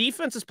 The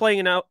defense is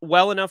playing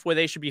well enough where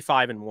they should be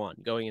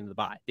 5-1 going into the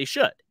bye. They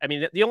should. I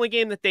mean, the only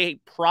game that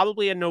they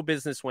probably had no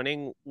business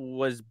winning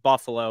was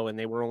Buffalo, and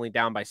they were only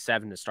down by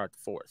 7 to start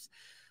the 4th.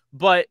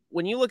 But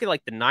when you look at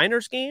like the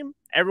Niners game,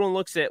 everyone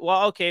looks at,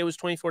 well, okay, it was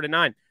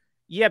 24-9.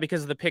 Yeah,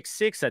 because of the pick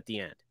 6 at the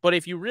end. But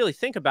if you really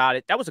think about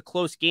it, that was a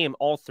close game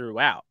all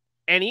throughout.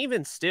 And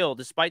even still,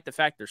 despite the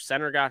fact their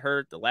center got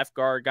hurt, the left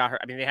guard got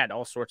hurt. I mean, they had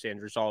all sorts of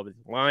injuries all over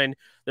the line.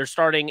 They're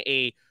starting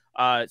a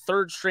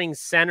third-string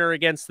center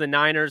against the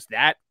Niners,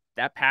 that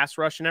pass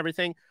rush and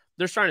everything.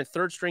 They're starting a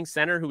third-string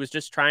center who was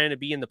just trying to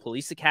be in the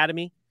police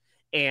academy.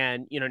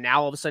 And,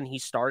 now all of a sudden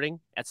he's starting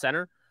at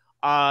center.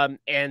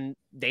 And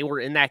they were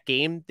in that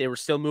game. They were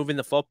still moving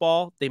the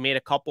football. They made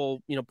a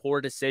couple,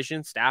 poor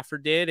decisions.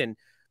 Stafford did. And,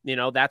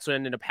 that's what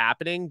ended up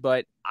happening.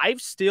 But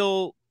I've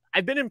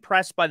been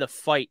impressed by the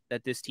fight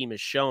that this team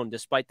has shown,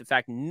 despite the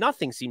fact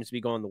nothing seems to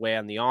be going the way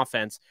on the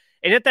offense.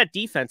 And yet that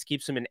defense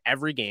keeps them in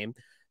every game.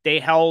 They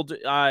held,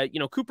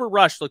 Cooper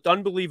Rush looked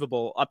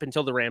unbelievable up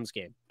until the Rams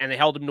game. And they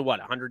held him to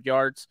 100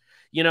 yards?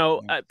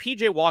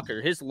 PJ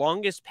Walker, his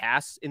longest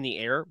pass in the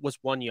air was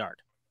 1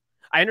 yard.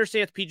 I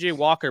understand it's PJ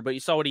Walker, but you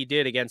saw what he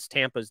did against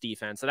Tampa's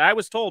defense. And I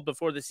was told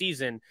before the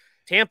season,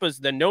 Tampa's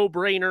the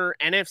no-brainer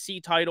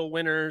NFC title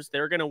winners.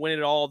 They're going to win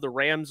it all. The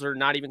Rams are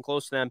not even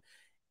close to them.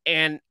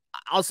 And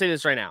I'll say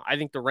this right now. I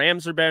think the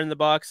Rams are better than the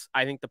Bucs.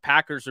 I think the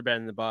Packers are better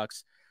than the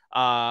Bucs.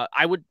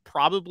 I would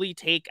probably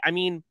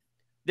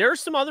there are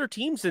some other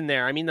teams in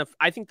there.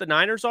 I think the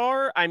Niners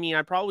are.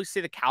 I'd probably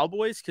say the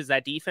Cowboys because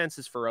that defense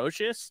is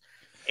ferocious.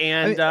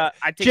 And I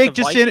think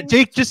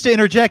Jake, just to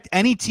interject,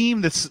 any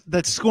team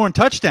that's scoring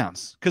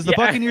touchdowns, because the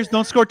Buccaneers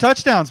don't score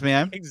touchdowns,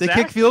 man. Exactly. They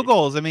kick field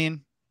goals.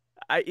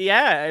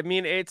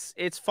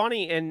 It's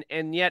funny,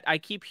 and yet I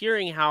keep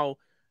hearing how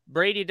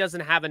Brady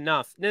doesn't have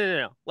enough.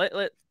 No.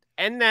 Let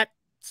end that.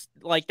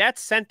 Like, that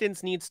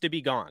sentence needs to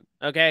be gone.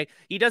 Okay,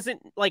 he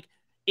doesn't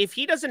if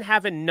he doesn't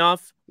have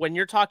enough when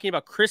you're talking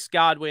about Chris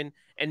Godwin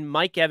and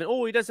Mike Evans.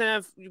 Oh, he doesn't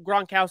have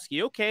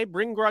Gronkowski. Okay,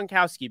 bring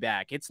Gronkowski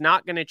back. It's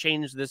not going to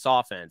change this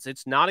offense.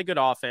 It's not a good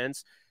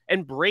offense.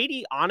 And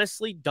Brady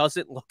honestly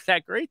doesn't look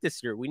that great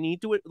this year. We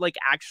need to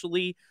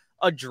actually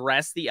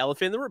address the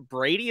elephant in the room.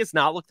 Brady has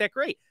not looked that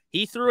great.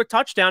 He threw a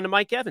touchdown to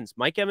Mike Evans.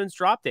 Mike Evans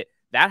dropped it.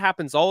 That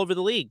happens all over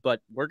the league,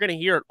 but we're going to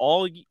hear it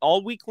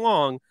all week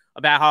long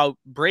about how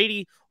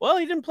Brady,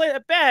 he didn't play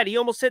that bad. He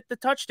almost hit the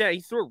touchdown.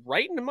 He threw it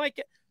right into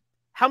Mike.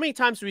 How many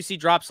times do we see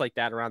drops like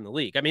that around the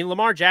league?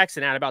 Lamar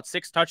Jackson had about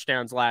 6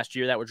 touchdowns last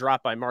year that were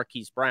dropped by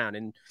Marquise Brown,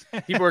 and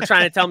people were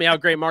trying to tell me how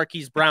great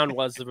Marquise Brown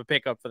was of a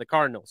pickup for the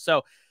Cardinals.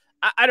 So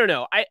I don't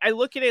know. I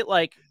look at it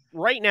like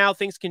right now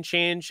things can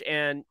change,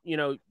 and,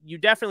 you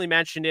definitely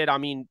mentioned it.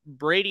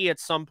 Brady at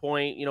some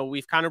point,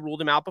 we've kind of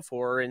ruled him out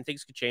before, and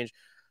things could change.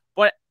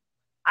 But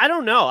I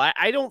don't know.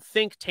 I don't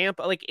think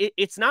Tampa,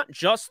 it's not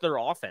just their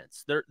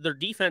offense. Their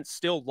defense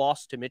still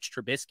lost to Mitch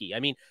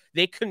Trubisky.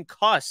 They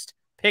concussed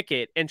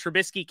Pickett, and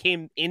Trubisky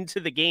came into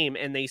the game,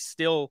 and they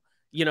still,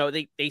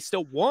 they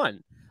still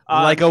won.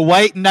 Like a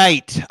white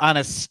knight on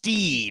a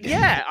steed.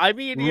 Yeah,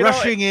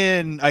 rushing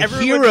in a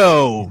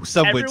hero,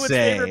 some would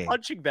say. Favorite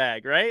punching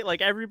bag, right?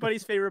 Like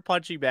everybody's favorite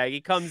punching bag.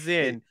 He comes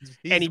in,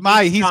 and he's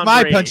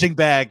my punching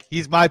bag.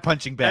 He's my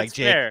punching bag, That's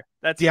Jake. Fair.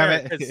 That's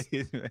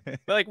fair.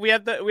 But we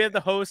have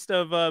the host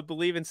of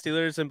Bleav in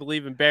Steelers and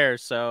Bleav in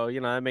Bears, so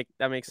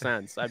that makes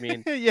sense.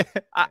 Yeah.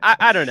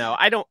 I don't know.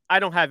 I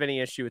don't have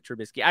any issue with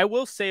Trubisky. I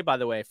will say, by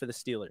the way, for the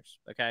Steelers,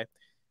 okay,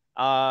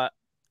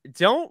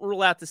 don't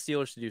rule out the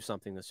Steelers to do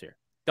something this year.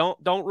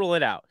 Don't rule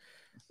it out.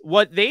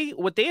 What they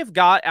have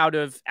got out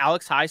of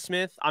Alex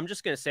Highsmith, I'm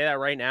just going to say that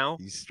right now.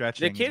 He's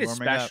stretching. The kid is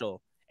special.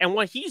 Up. And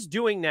what he's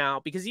doing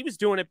now, because he was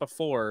doing it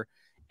before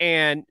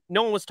and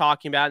no one was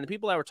talking about it, and the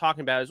people that were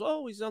talking about it is,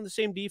 he's on the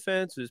same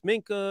defense as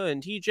Minka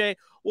and TJ.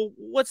 Well,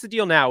 what's the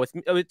deal now? With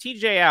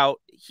TJ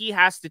out, he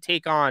has to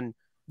take on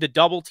the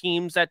double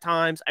teams at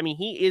times.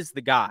 He is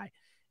the guy.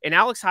 And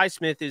Alex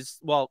Highsmith is,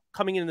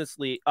 coming in this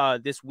league,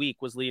 this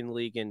week was leading the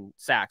league in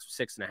sacks,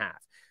 6.5.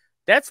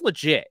 That's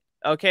legit.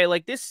 Okay,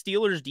 this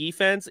Steelers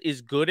defense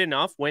is good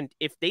enough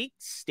if they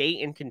stay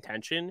in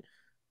contention,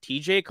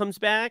 TJ comes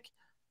back.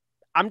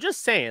 I'm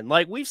just saying,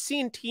 we've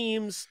seen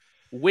teams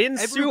win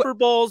Super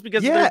Bowls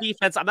because of their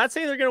defense. I'm not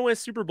saying they're going to win a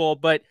Super Bowl,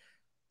 but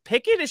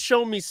Pickett has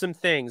shown me some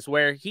things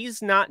where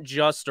he's not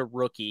just a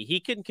rookie.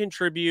 He can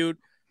contribute,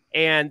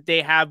 and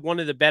they have one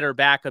of the better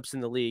backups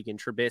in the league in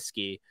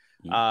Trubisky.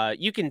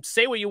 You can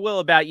say what you will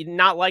about you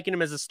not liking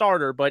him as a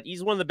starter, but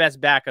he's one of the best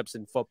backups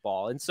in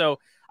football. And so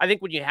I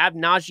think when you have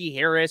Najee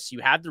Harris, you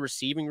have the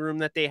receiving room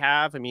that they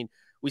have.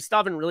 We still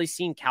haven't really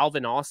seen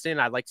Calvin Austin.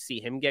 I'd like to see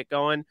him get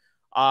going.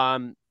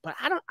 But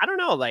I don't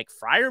know,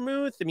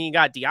 Freiermuth. You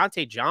got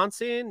Deontay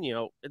Johnson.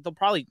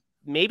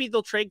 Maybe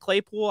they'll trade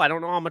Claypool. I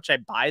don't know how much I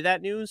buy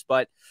that news,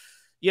 but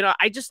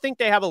I just think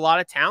they have a lot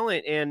of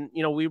talent, and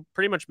we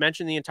pretty much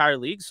mentioned the entire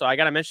league. So I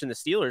got to mention the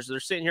Steelers. They're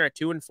sitting here at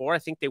 2-4. I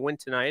think they win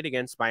tonight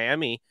against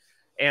Miami,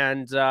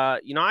 and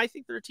I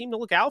think they're a team to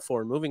look out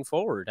for moving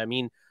forward.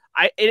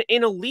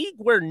 In a league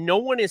where no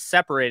one is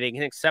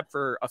separating except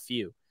for a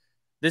few,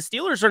 the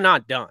Steelers are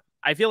not done.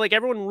 I feel like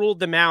everyone ruled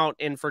them out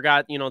and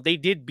forgot. They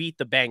did beat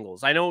the Bengals.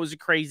 I know it was a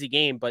crazy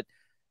game, but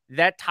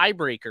that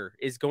tiebreaker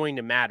is going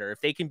to matter.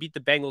 If they can beat the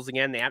Bengals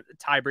again, they have the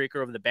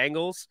tiebreaker over the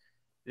Bengals.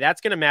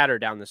 That's going to matter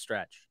down the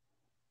stretch.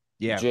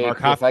 Yeah, Jake,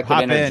 Mark, if I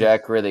could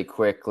interject really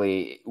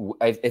quickly,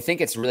 I think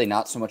it's really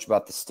not so much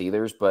about the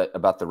Steelers, but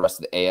about the rest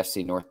of the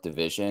AFC North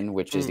Division,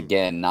 which is,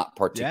 again, not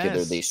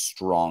particularly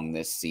strong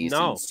this season.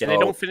 No, they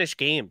don't finish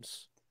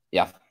games.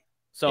 Yeah.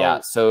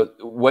 So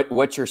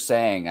what you're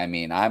saying,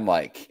 I'm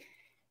like,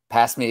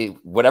 pass me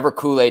whatever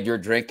Kool-Aid you're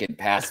drinking,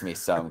 pass me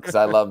some, because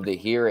I love to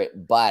hear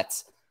it.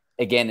 But,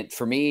 again,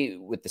 for me,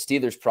 with the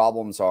Steelers,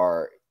 problems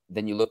are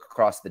then you look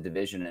across the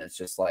division and it's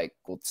just like,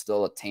 well, it's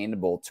still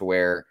attainable to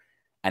where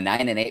a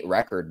 9-8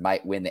 record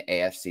might win the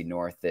AFC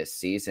North this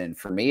season.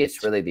 For me,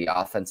 it's really the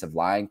offensive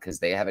line because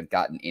they haven't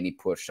gotten any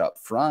push up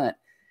front.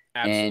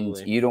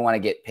 Absolutely. And you don't want to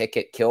get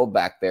Pickett killed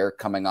back there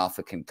coming off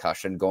a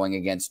concussion, going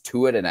against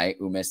Tua tonight,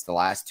 who missed the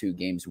last 2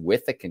 games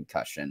with a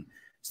concussion.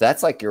 So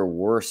that's like your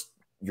worst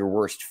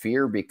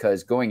fear,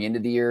 because going into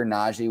the year,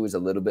 Najee was a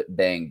little bit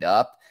banged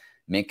up.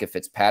 Minkah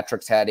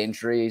Fitzpatrick's had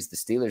injuries. The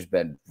Steelers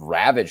been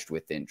ravaged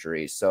with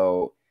injuries.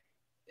 So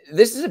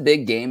this is a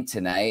big game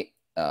tonight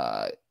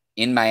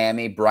in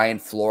Miami. Brian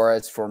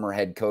Flores, former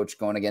head coach,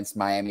 going against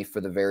Miami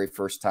for the very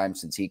first time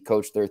since he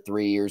coached there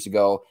 3 years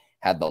ago.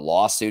 Had the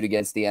lawsuit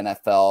against the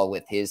NFL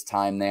with his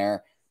time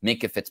there.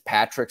 Minkah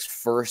Fitzpatrick's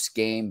first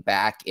game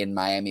back in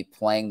Miami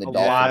playing the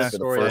Dolphins for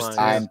the first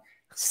time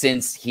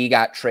since he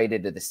got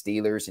traded to the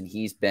Steelers. And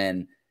he's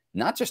been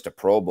not just a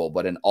Pro Bowl,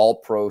 but an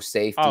all-pro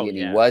safety.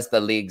 He was the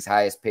league's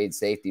highest paid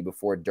safety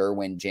before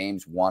Derwin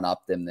James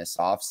one-upped him this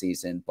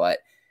offseason. But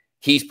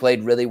he's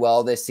played really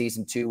well this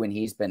season too when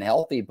he's been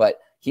healthy. But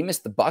he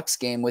missed the Bucs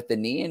game with the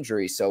knee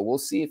injury. So we'll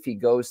see if he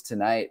goes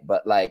tonight.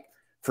 But like,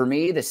 for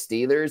me, the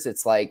Steelers,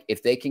 it's like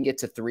if they can get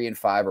to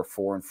 3-5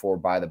 or 4-4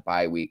 by the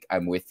bye week,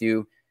 I'm with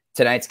you.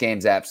 Tonight's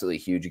game's absolutely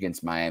huge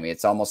against Miami.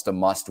 It's almost a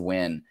must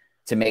win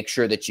to make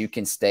sure that you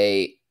can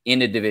stay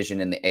in a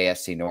division in the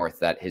AFC North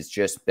that has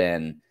just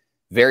been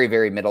very,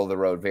 very middle of the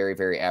road, very,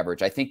 very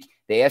average. I think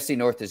the AFC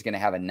North is going to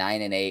have a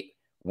 9-8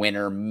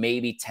 winner,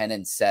 maybe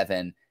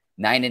 10-7,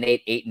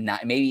 9-8,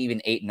 8-9, maybe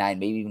even 8-9,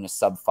 maybe even a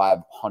sub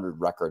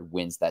 500 record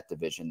wins that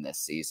division this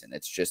season.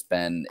 It's just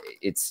been,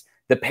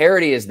 the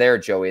parity is there,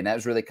 Joey, and that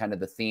was really kind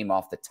of the theme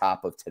off the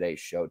top of today's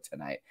show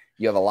tonight.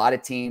 You have a lot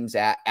of teams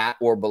at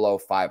or below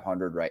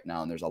 500 right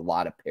now, and there's a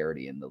lot of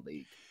parity in the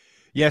league.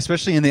 Yeah,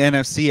 especially in the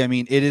NFC. I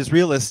mean, it is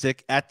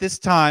realistic. At this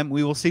time,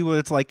 we will see what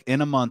it's like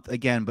in a month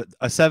again, but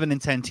a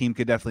 7-10 team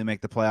could definitely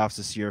make the playoffs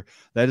this year.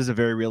 That is a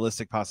very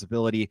realistic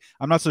possibility.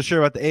 I'm not so sure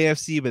about the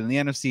AFC, but in the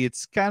NFC,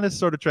 it's kind of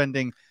sort of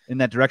trending in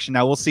that direction.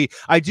 Now, we'll see.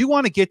 I do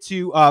want to get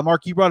to,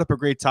 Mark, you brought up a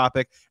great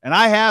topic, and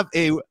I have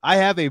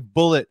a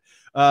bullet.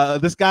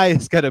 This guy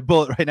has got a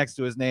bullet right next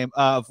to his name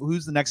of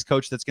who's the next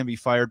coach that's going to be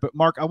fired. But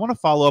Mark, I want to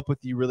follow up with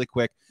you really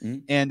quick.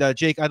 And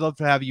Jake, I'd love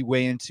to have you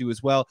weigh into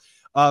as well.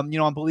 On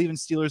Bleav in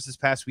Steelers this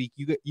past week,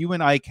 you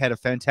and Ike had a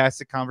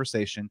fantastic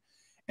conversation,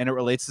 and it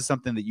relates to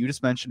something that you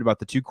just mentioned about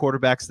the 2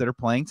 quarterbacks that are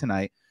playing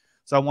tonight.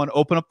 So I want to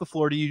open up the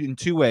floor to you in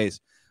 2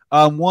 ways.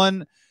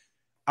 One,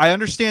 I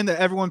understand that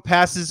everyone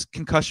passes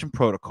concussion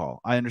protocol.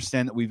 I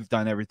understand that we've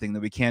done everything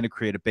that we can to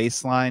create a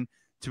baseline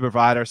to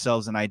provide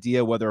ourselves an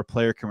idea whether a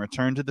player can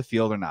return to the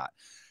field or not.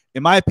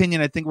 In my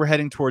opinion, I think we're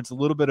heading towards a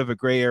little bit of a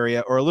gray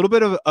area or a little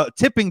bit of a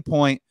tipping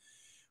point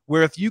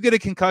where if you get a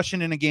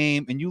concussion in a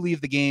game and you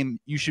leave the game,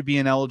 you should be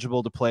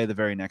ineligible to play the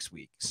very next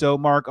week. So,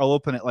 Mark, I'll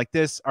open it like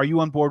this. Are you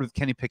on board with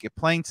Kenny Pickett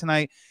playing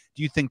tonight?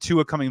 Do you think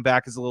Tua coming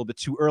back is a little bit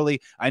too early?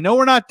 I know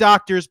we're not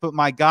doctors, but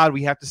my God,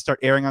 we have to start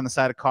erring on the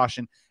side of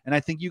caution. And I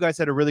think you guys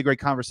had a really great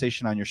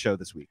conversation on your show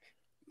this week.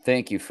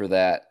 Thank you for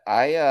that.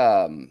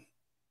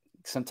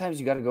 Sometimes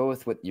you got to go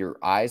with what your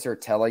eyes are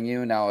telling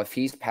you. Now, if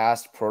he's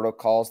passed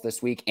protocols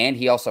this week, and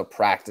he also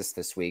practiced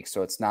this week,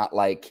 so it's not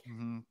like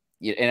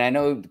and I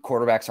know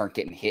quarterbacks aren't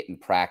getting hit in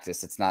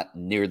practice. It's not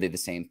nearly the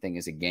same thing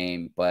as a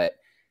game, but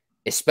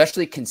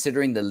especially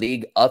considering the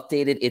league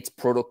updated its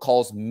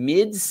protocols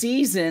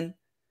mid-season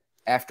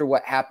after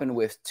what happened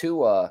with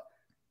Tua,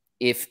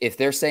 if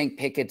they're saying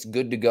Pickett's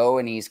good to go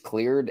and he's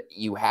cleared,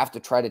 you have to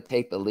try to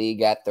take the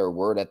league at their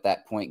word at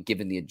that point,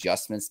 given the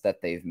adjustments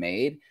that they've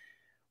made.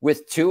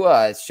 With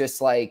Tua, it's just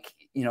like,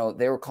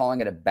 they were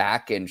calling it a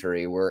back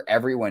injury where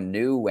everyone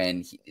knew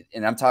when,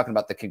 and I'm talking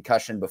about the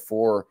concussion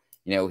before,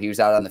 he was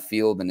out on the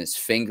field and his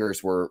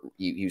fingers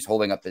he was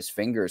holding up his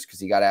fingers because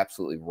he got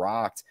absolutely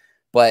rocked.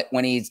 But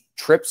when he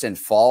trips and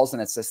falls,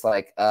 and it's just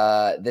like,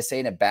 this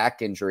ain't a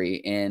back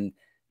injury. And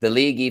the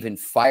league even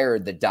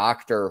fired the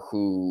doctor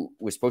who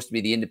was supposed to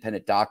be the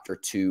independent doctor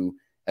to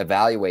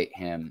evaluate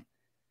him.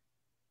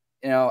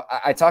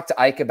 I talked to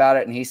Ike about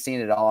it, and he's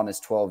seen it all in his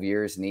 12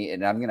 years.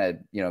 And I'm going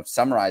to,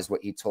 summarize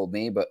what he told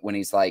me. But when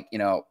he's like,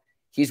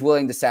 he's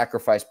willing to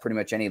sacrifice pretty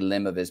much any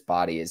limb of his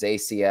body, his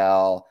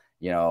ACL,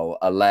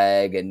 a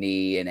leg, a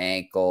knee, an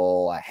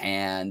ankle, a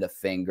hand, a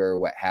finger,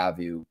 what have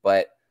you.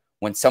 But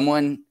when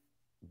someone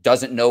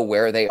doesn't know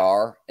where they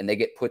are and they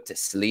get put to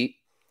sleep,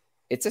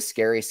 it's a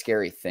scary,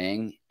 scary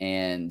thing.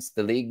 And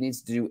the league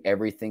needs to do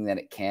everything that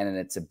it can in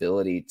its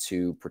ability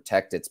to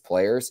protect its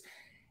players.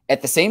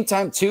 At the same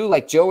time, too,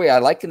 like Joey, I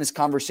like in this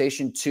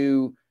conversation,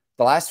 too,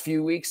 the last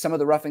few weeks, some of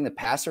the roughing the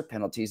passer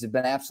penalties have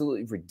been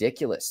absolutely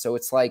ridiculous. So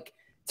it's like,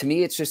 to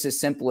me, it's just as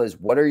simple as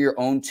what are your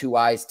own 2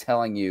 eyes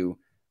telling you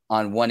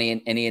on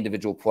any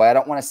individual play. I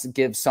don't want to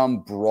give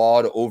some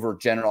broad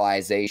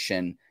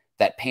overgeneralization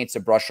that paints a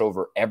brush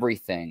over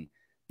everything,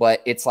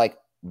 but it's like,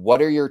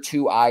 what are your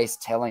 2 eyes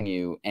telling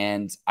you?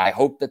 And I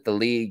hope that the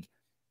league,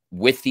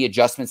 with the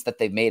adjustments that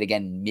they've made,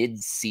 again,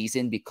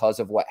 mid-season because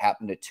of what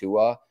happened to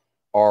Tua,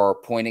 are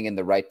pointing in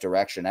the right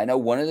direction. I know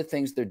one of the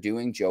things they're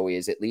doing, Joey,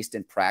 is at least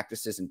in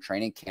practices and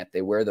training camp,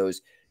 they wear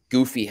those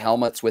goofy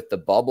helmets with the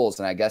bubbles,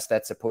 and I guess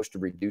that's supposed to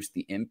reduce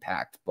the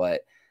impact.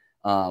 But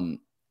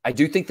I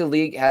do think the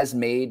league has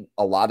made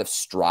a lot of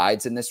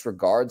strides in this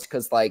regards,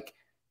 because like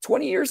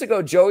 20 years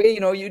ago, Joey,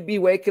 you'd be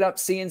waking up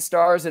seeing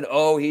stars and,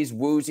 oh, he's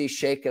woozy,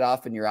 shake it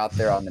off, and you're out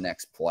there on the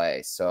next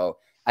play. So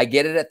I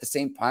get it. At the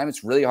same time,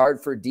 it's really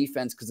hard for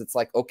defense, because it's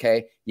like,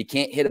 okay, you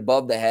can't hit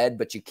above the head,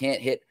 but you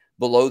can't hit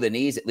below the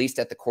knees, at least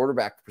at the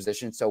quarterback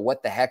position. So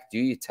what the heck do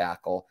you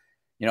tackle?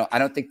 I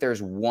don't think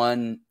there's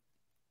one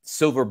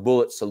silver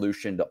bullet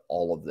solution to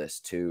all of this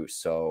too.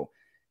 So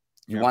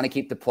you want to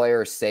keep the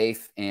players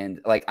safe.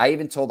 And like, I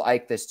even told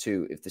Ike this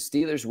too. If the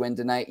Steelers win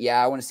tonight,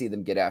 I want to see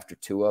them get after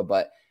Tua,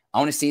 but I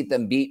want to see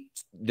them beat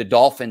the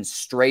Dolphins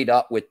straight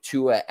up with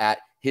Tua at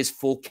his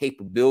full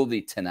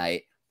capability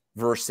tonight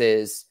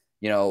versus,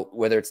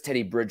 whether it's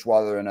Teddy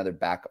Bridgewater or another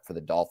backup for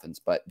the Dolphins.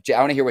 But I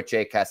want to hear what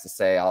Jake has to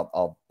say.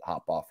 I'll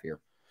hop off here.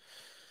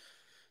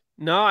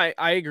 No,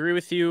 I agree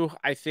with you.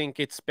 I think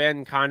it's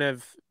been kind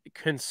of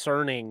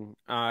concerning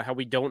how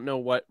we don't know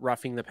what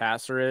roughing the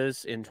passer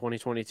is in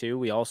 2022.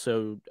 We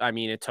also,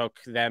 it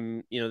took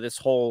them, this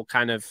whole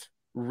kind of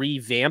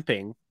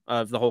revamping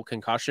of the whole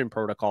concussion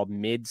protocol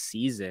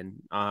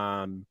mid-season.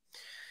 A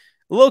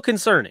little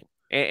concerning.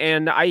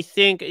 And I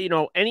think,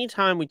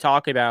 anytime we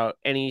talk about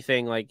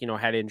anything like,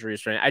 head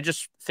injuries, I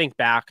just think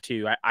back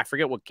to, I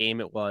forget what game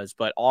it was,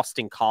 but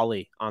Austin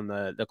Collie on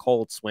the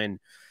Colts when,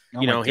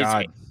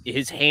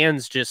 his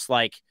hands just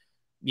like,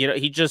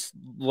 he just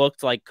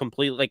looked like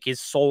completely like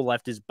his soul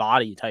left his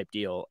body type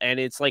deal. And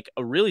it's like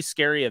a really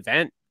scary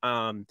event.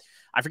 I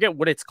forget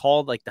what it's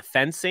called, like the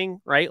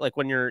fencing, right? Like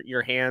when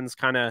your hands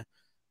kind of,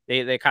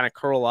 they kind of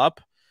curl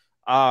up.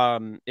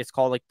 It's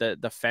called like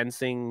the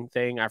fencing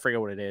thing. I forget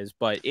what it is,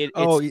 but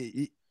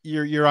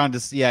you're on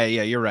to, yeah,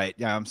 you're right.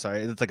 Yeah. I'm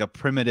sorry. It's like a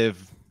primitive,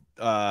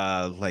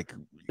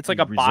 it's like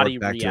a body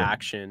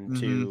reaction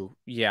to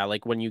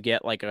like when you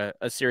get like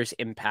a serious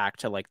impact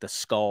to like the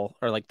skull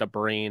or like the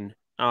brain.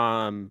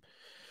 I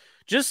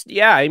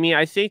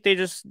think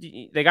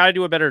they got to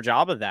do a better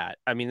job of that.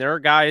 There are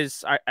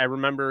guys, I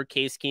remember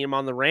Case Keenum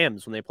on the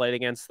Rams when they played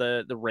against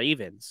the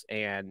Ravens,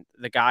 and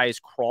the guy is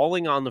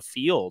crawling on the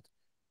field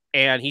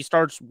and he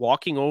starts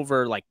walking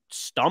over, like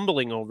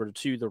stumbling over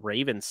to the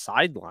Ravens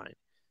sideline,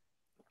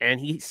 and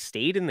he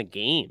stayed in the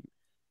game.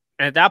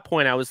 And at that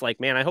point I was like,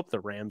 man, I hope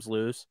the Rams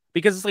lose,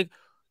 because it's like,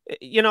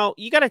 you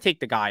got to take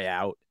the guy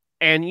out.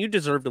 And you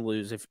deserve to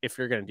lose if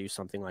you're going to do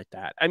something like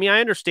that. I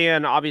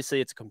understand,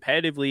 obviously, it's a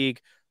competitive league.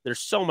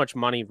 There's so much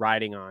money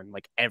riding on,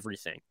 like,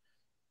 everything.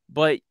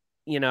 But,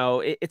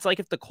 it's like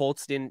if the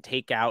Colts didn't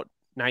take out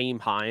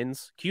Nyheim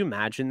Hines. Can you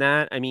imagine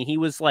that? He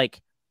was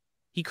like,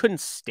 he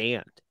couldn't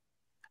stand.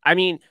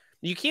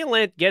 You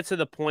can't get to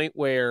the point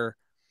where,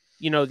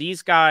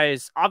 these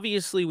guys,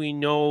 obviously, we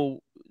know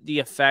the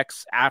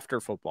effects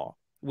after football.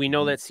 We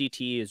know that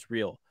CTE is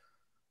real.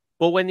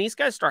 But when these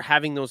guys start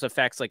having those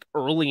effects like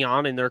early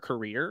on in their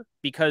career,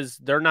 because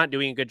they're not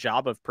doing a good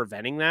job of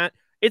preventing that,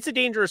 it's a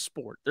dangerous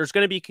sport. There's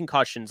going to be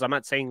concussions. I'm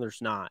not saying there's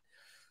not.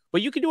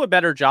 But you can do a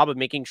better job of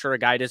making sure a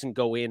guy doesn't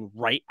go in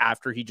right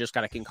after he just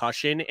got a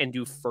concussion and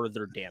do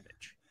further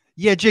damage.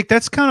 Yeah, Jake,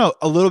 that's kind of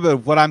a little bit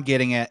of what I'm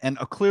getting at. And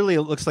clearly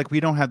it looks like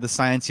we don't have the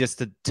science yet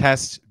to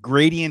test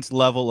gradient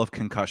level of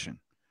concussion,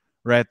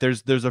 right?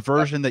 There's a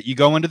version that you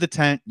go into the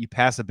tent, you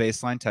pass a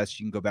baseline test,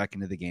 you can go back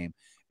into the game.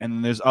 And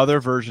then there's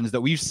other versions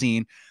that we've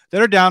seen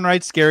that are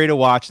downright scary to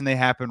watch, and they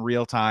happen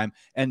real time.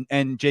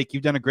 And Jake,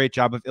 you've done a great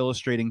job of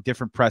illustrating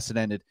different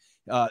precedented,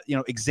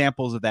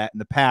 examples of that in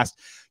the past.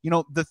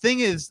 The thing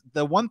is,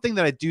 the one thing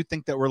that I do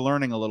think that we're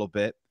learning a little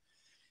bit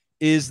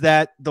is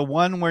that the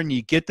one when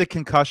you get the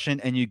concussion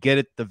and you get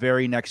it the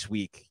very next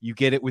week, you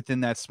get it within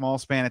that small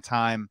span of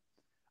time.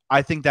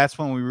 I think that's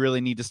when we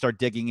really need to start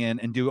digging in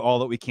and do all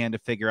that we can to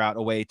figure out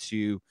a way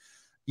to,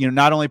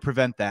 not only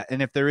prevent that.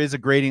 And if there is a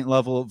gradient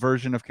level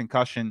version of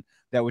concussion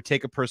that would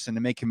take a person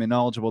to make him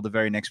ineligible the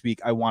very next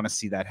week, I want to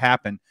see that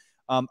happen.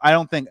 I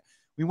don't think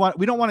we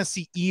don't want to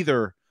see any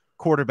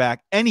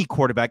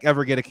quarterback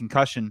ever get a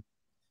concussion.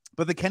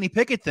 But the Kenny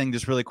Pickett thing,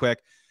 just really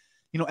quick,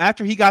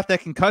 after he got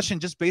that concussion,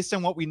 just based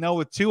on what we know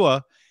with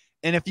Tua,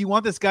 and if you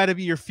want this guy to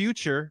be your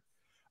future,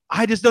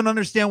 I just don't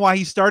understand why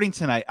he's starting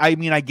tonight. I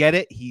get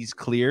it. He's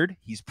cleared.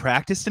 He's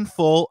practiced in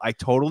full. I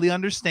totally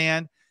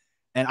understand.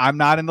 And I'm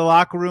not in the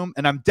locker room,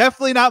 and I'm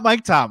definitely not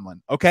Mike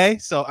Tomlin. Okay.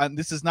 So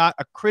this is not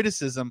a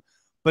criticism,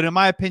 but in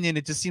my opinion,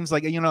 it just seems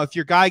like, if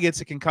your guy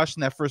gets a concussion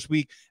that first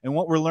week, and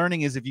what we're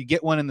learning is if you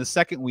get one in the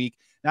second week,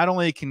 not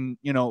only it can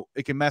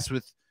mess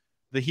with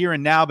the here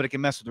and now, but it can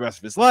mess with the rest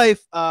of his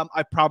life.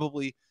 I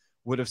probably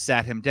would have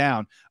sat him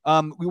down.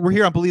 We're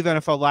here on Bleav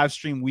NFL live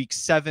stream week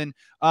 7.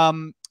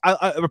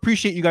 I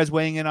appreciate you guys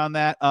weighing in on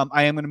that.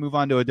 I am going to move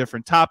on to a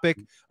different topic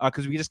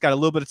because we just got a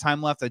little bit of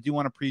time left. I do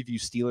want to preview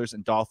Steelers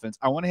and Dolphins.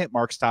 I want to hit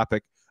Mark's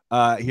topic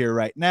here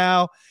right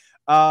now.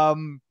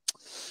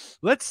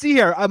 Let's see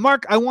here.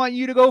 Mark, I want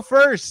you to go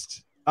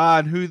first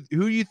on who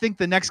do you think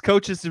the next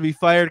coach is to be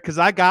fired? Because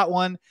I got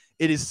one.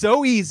 It is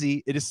so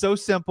easy. It is so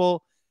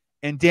simple.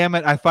 And damn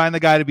it, I find the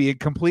guy to be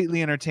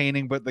completely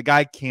entertaining, but the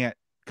guy can't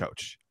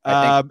coach.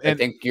 I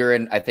think you're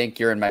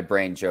in my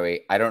brain,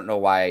 Joey. I don't know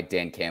why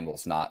Dan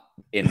Campbell's not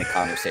in the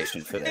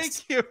conversation for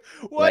this. Thank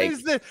you. What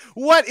is that?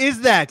 What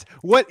is that?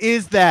 What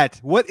is that?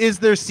 What is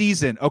their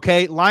season?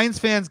 Okay. Lions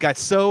fans got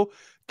so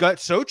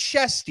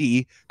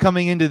chesty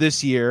coming into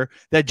this year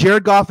that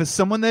Jared Goff is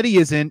someone that he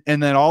isn't,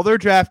 and then all their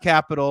draft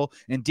capital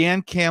and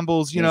Dan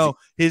Campbell's,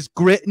 his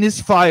grit and his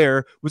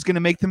fire was going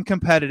to make them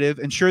competitive.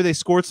 And sure, they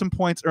scored some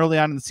points early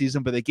on in the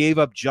season, but they gave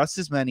up just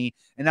as many.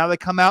 And now they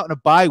come out in a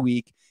bye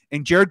week,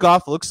 and Jared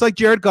Goff looks like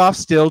Jared Goff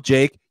still.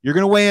 Jake, you're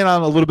going to weigh in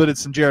on a little bit of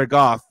some Jared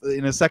Goff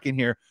in a second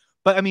here.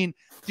 But I mean,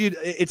 dude,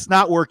 it's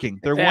not working.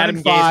 They're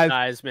 1-5.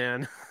 Guys,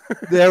 man.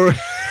 They're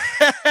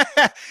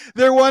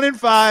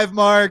 1-5,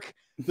 Mark.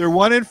 They're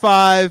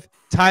 1-5.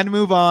 Time to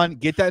move on.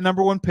 Get that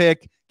number 1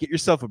 pick. Get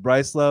yourself a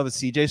Bryce Love, a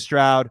CJ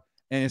Stroud,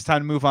 and it's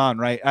time to move on,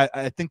 right?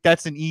 I think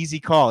that's an easy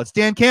call. It's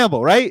Dan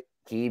Campbell, right?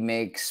 He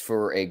makes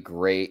for a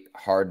great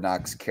Hard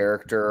Knocks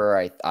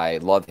character. I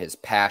love his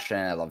passion.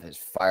 I love his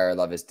fire. I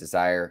love his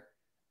desire.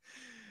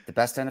 The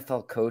best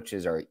NFL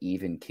coaches are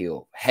even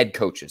keel. Head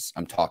coaches,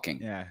 I'm talking.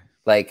 Yeah.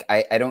 Like,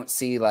 I don't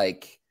see,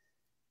 like,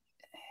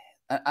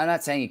 I'm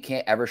not saying you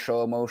can't ever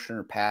show emotion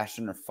or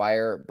passion or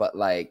fire, but,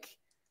 like,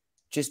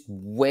 just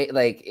wait.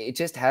 Like, it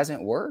just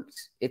hasn't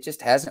worked. It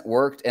just hasn't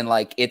worked. And,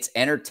 like, it's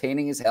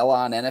entertaining as hell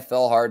on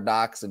NFL Hard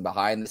Knocks and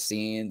behind the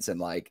scenes.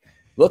 And, like,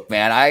 look,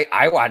 man,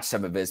 I watch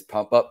some of his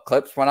pump-up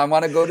clips when I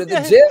want to go to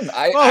the gym.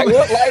 I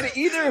won't lie to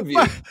either of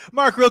you.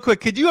 Mark, real quick,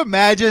 could you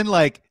imagine,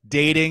 like,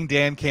 dating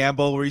Dan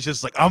Campbell where he's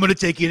just like, I'm going to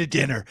take you to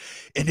dinner,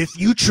 and if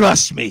you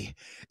trust me,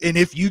 and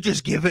if you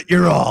just give it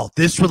your all,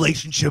 this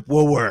relationship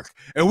will work,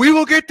 and we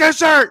will get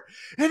dessert,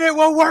 and it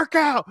will work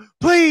out.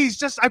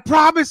 Please, I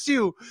promise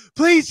you,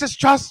 please just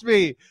trust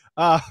me.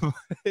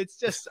 It's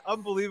just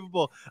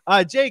unbelievable.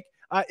 Jake,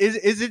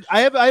 is it?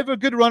 I have a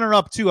good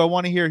runner-up too. I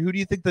want to hear, who do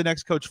you think the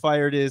next coach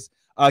fired is?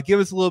 Give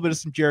us a little bit of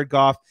some Jared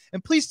Goff,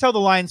 and please tell the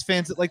Lions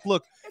fans that, like,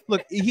 look,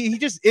 he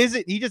just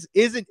isn't. He just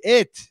isn't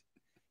it.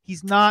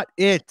 He's not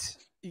it.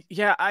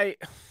 Yeah,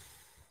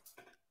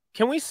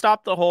 can we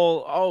stop the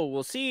whole,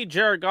 we'll see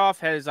Jared Goff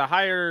has a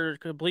higher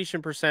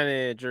completion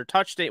percentage or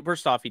touchdown.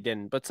 First off, he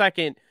didn't. But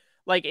second,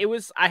 like,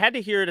 I had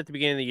to hear it at the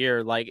beginning of the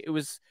year. Like,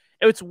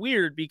 it's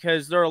weird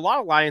because there are a lot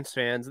of Lions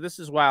fans. This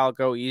is why I'll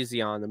go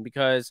easy on them,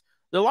 because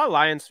there are a lot of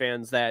Lions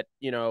fans that,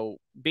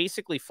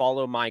 basically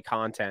follow my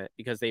content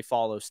because they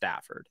follow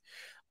Stafford.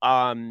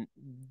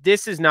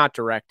 This is not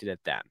directed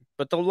at them,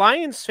 but the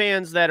Lions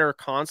fans that are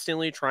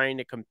constantly trying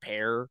to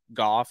compare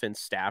Goff and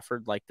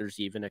Stafford, like there's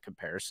even a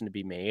comparison to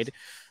be made.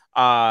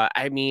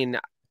 I mean,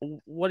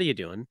 what are you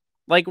doing?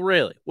 Like,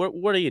 really,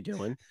 what are you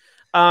doing?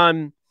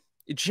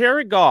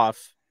 Jared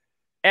Goff,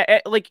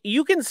 like,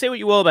 you can say what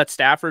you will about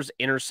Stafford's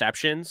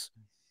interceptions.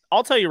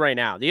 I'll tell you right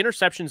now, the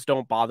interceptions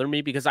don't bother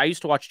me because I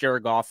used to watch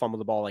Jared Goff fumble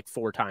the ball like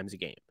 4 times a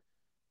game.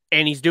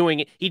 And he's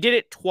doing it. He did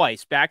it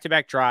twice,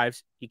 back-to-back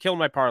drives. He killed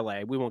my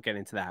parlay. We won't get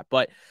into that.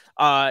 But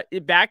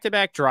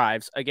back-to-back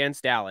drives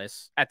against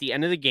Dallas, at the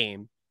end of the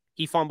game,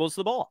 he fumbles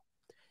the ball.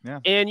 Yeah.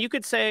 And you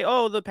could say,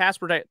 the pass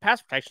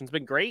protection's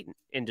been great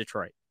in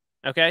Detroit.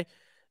 Okay?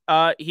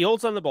 He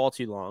holds on the ball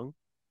too long.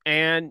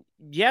 And,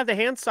 yeah, the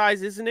hand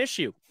size is an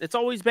issue. It's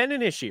always been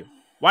an issue.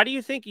 Why do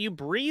you think you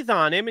breathe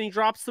on him and he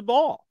drops the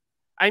ball?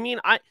 I mean,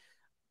 I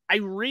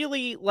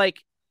really,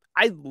 like,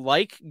 I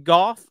like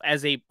Goff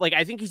as I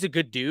think he's a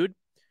good dude,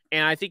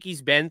 and I think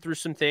he's been through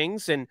some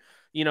things. And,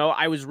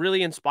 I was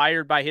really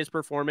inspired by his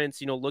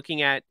performance,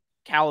 looking at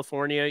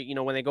California,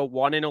 when they go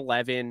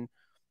 1-11,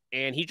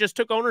 and he just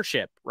took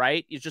ownership,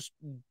 right? He's just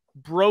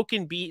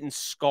broken, beaten,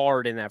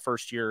 scarred in that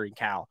first year in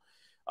Cal.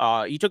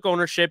 He took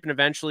ownership, and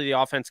eventually the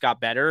offense got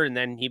better, and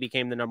then he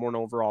became the number 1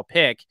 overall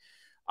pick.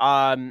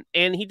 And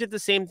he did the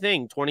same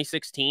thing,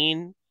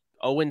 2016,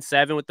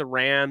 0-7 with the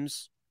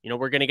Rams.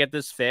 We're going to get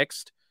this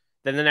fixed.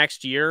 Then the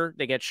next year,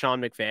 they get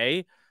Sean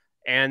McVay,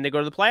 and they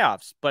go to the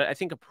playoffs. But I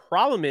think the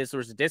problem is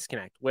there's a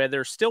disconnect where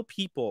there's still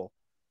people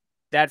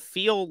that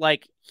feel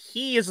like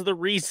he is the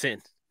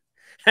reason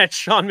that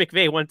Sean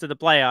McVay went to the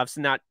playoffs,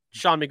 and not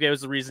Sean McVay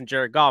was the reason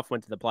Jared Goff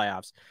went to the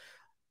playoffs.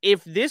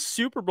 If this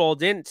Super Bowl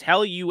didn't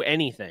tell you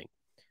anything,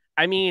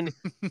 I mean,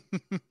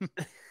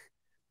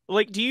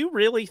 like, do you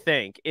really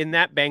think in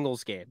that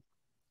Bengals game?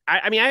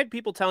 I mean, I had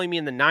people telling me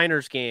in the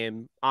Niners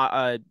game,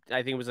 I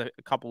think it was a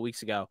couple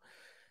weeks ago,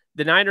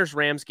 the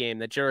Niners-Rams game,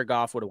 that Jared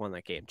Goff would have won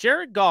that game.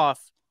 Jared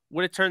Goff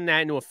would have turned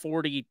that into a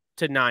 40-9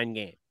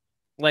 game,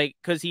 like,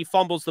 because he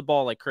fumbles the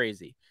ball like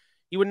crazy.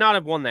 He would not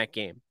have won that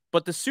game.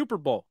 But the Super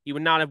Bowl, he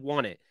would not have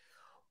won it.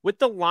 With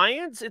the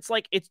Lions, it's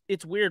like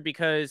it's weird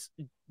because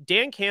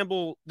Dan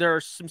Campbell, there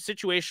are some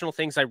situational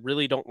things I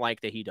really don't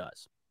like that he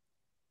does.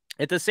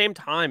 At the same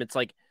time, it's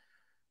like,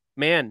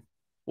 man,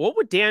 what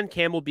would Dan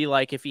Campbell be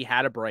like if he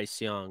had a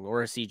Bryce Young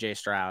or a CJ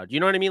Stroud? You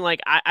know what I mean?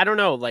 Like, I don't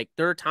know. Like,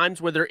 there are times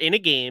where they're in a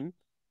game,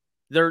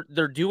 they're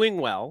doing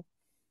well,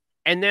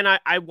 and then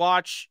I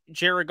watch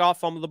Jared Goff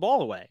fumble the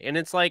ball away. And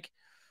it's like,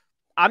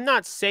 I'm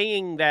not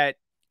saying that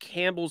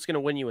Campbell's going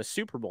to win you a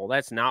Super Bowl.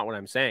 That's not what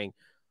I'm saying.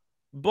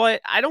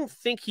 but I don't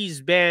think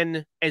he's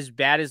been as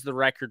bad as the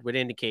record would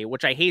indicate,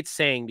 which I hate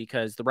saying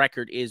because the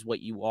record is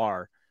what you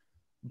are.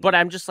 But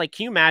I'm just like,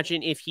 can you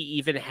imagine if he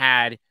even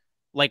had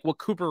like what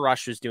Cooper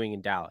Rush was doing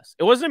in Dallas?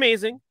 It wasn't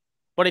amazing,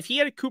 but if he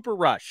had a Cooper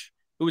Rush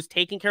who was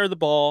taking care of the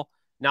ball,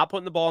 not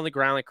putting the ball on the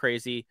ground like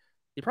crazy,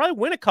 he'd probably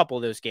win a couple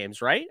of those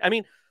games, right? I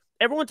mean,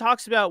 everyone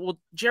talks about, well,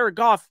 Jared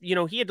Goff, you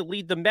know, he had to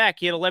lead them back.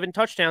 He had 11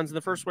 touchdowns in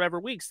the first whatever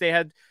weeks. They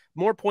had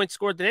more points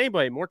scored than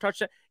anybody, more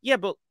touchdowns. Yeah,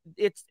 but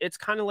it's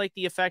kind of like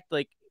the effect,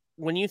 like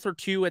when you throw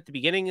 2 at the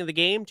beginning of the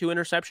game, 2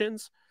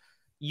 interceptions,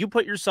 you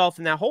put yourself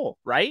in that hole,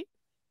 right?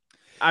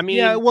 I mean,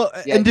 yeah, well,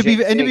 and to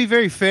be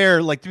very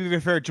fair,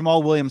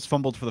 Jamal Williams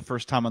fumbled for the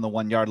first time on the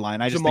 1-yard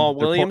line. I just Jamal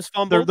think Williams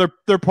fumbled.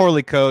 They're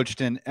poorly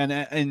coached, and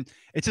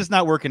it's just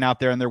not working out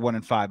there. And they're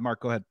 1-5. Mark,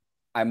 go ahead.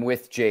 I'm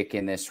with Jake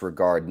in this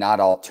regard. Not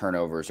all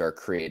turnovers are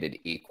created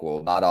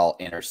equal. Not all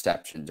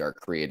interceptions are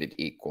created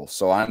equal.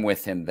 So I'm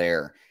with him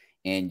there.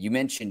 And you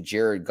mentioned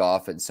Jared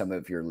Goff and some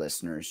of your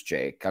listeners,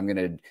 Jake. I'm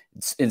going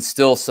to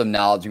instill some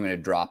knowledge. I'm going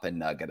to drop a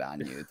nugget on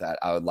you that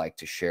I would like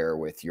to share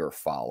with your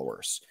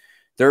followers.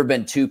 There have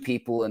been 2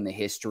 people in the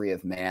history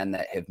of man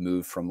that have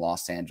moved from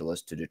Los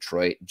Angeles to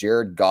Detroit.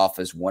 Jared Goff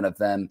is one of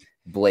them.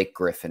 Blake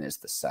Griffin is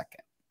the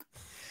second.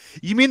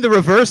 You mean the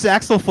reverse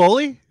Axel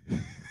Foley?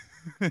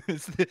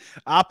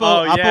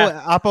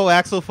 Oppo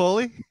Axel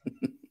Foley?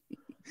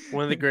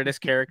 One of the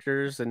greatest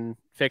characters in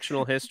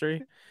fictional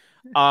history.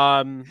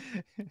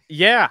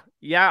 Yeah.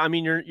 I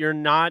mean, you're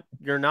not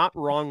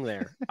wrong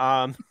there.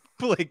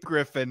 Blake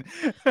Griffin.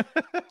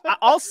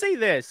 I'll say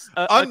this: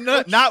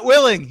 not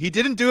willing. He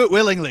didn't do it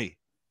willingly.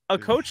 A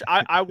coach,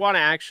 I want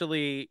to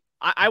actually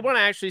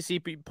see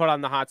put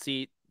on the hot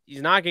seat.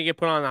 He's not going to get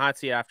put on the hot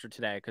seat after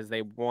today because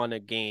they won a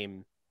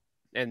game,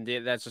 and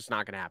that's just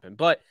not going to happen.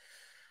 But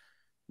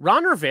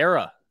Ron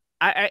Rivera,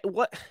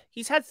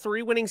 he's had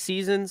 3 winning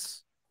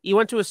seasons. He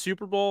went to a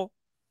Super Bowl.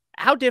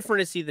 How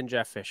different is he than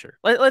Jeff Fisher?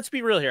 Let's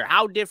be real here.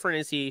 How different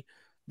is he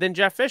than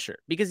Jeff Fisher?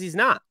 Because he's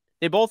not.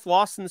 They both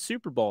lost in the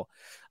Super Bowl.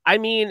 I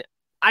mean,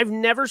 I've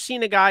never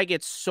seen a guy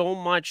get so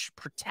much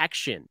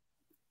protection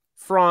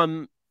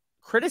from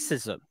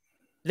criticism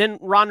than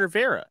Ron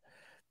Rivera.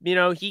 You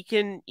know, he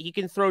can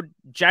throw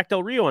Jack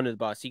Del Rio under the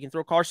bus. He can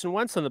throw Carson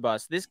Wentz on the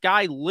bus. This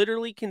guy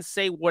literally can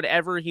say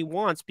whatever he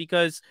wants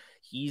because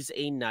he's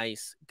a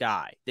nice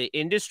guy. The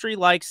industry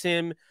likes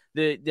him.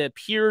 The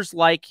peers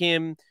like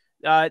him.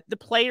 The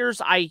players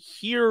I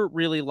hear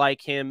really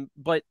like him,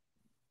 but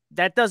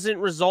that doesn't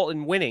result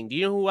in winning. Do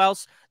you know who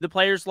else the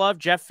players love?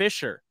 Jeff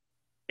Fisher.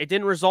 It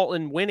didn't result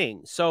in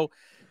winning. So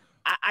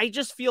I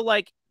just feel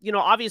like, you know,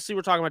 obviously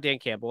we're talking about Dan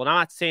Campbell, and I'm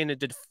not saying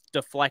to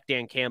deflect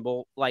Dan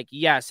Campbell. Like,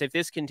 yes, if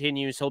this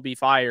continues, he'll be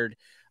fired.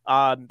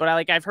 But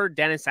I've heard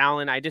Dennis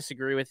Allen. I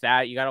disagree with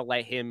that. You got to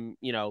let him,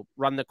 you know,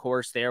 run the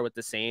course there with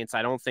the Saints.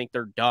 I don't think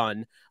they're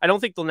done. I don't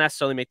think they'll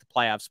necessarily make the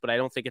playoffs, but I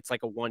don't think it's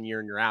like a 1 year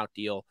and you're out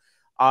deal.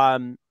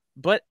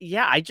 But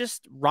yeah,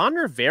 Ron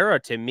Rivera,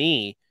 to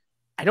me,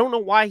 I don't know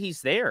why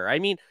he's there. I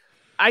mean,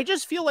 I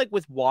just feel like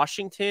with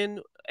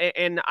Washington,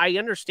 and I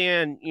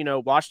understand, you know,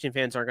 Washington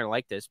fans aren't going to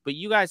like this, but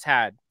you guys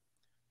had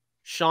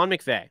Sean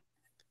McVay,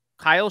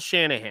 Kyle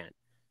Shanahan,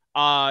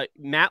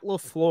 Matt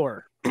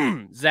LaFleur,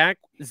 Zach,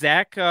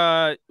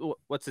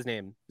 what's his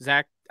name?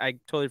 Zach, I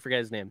totally forget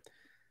his name.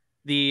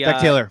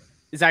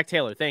 Zach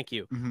Taylor, thank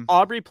you. Mm-hmm.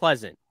 Aubrey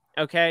Pleasant.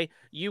 Okay,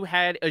 you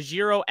had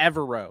Ejiro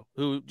Evero,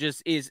 who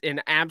just is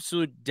an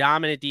absolute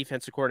dominant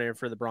defensive coordinator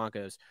for the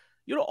Broncos.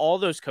 You know, all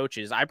those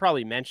coaches, I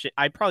probably missed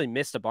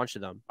a bunch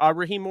of them.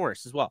 Raheem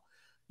Morris as well.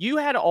 You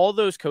had all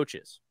those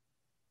coaches,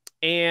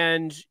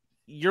 and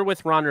you're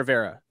with Ron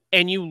Rivera,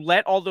 and you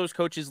let all those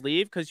coaches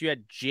leave because you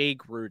had Jay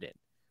Gruden.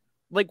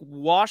 Like,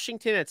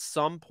 Washington at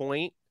some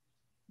point,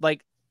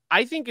 like,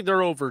 I think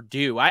they're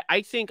overdue.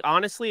 I think,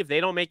 honestly, if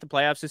they don't make the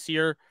playoffs this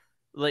year,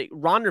 like,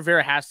 Ron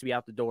Rivera has to be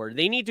out the door.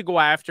 They need to go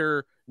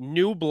after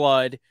new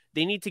blood.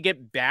 They need to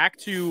get back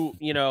to,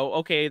 you know,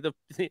 okay,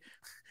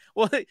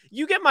 well,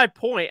 you get my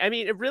point. I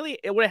mean,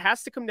 what it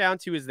has to come down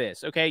to is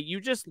this, okay?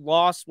 You just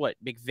lost,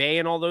 McVay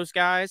and all those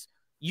guys.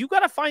 You got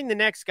to find the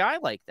next guy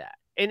like that.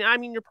 And, I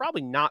mean, you're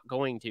probably not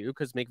going to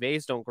because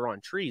McVays don't grow on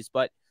trees.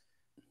 But,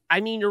 I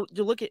mean,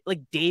 you look at,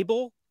 like,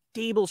 Dable.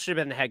 Dable should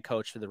have been the head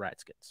coach for the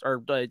Redskins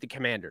or the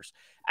Commanders.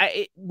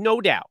 No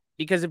doubt.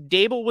 Because if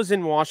Dable was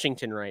in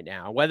Washington right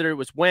now, whether it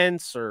was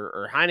Wentz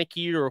or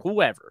Heineke or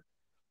whoever,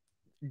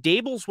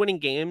 Dable's winning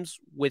games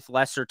with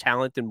lesser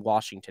talent than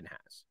Washington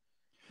has.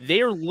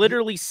 They are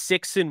literally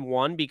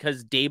 6-1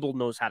 because Dable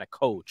knows how to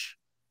coach.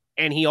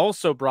 And he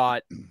also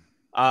brought,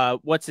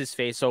 what's his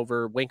face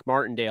over Wink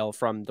Martindale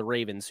from the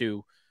Ravens,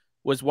 who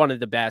was one of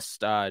the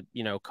best,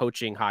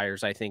 coaching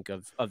hires, I think,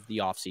 of the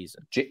offseason.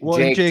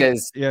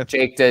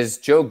 Jake, does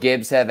Joe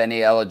Gibbs have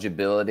any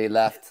eligibility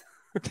left?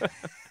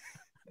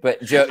 But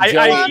Joey,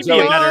 let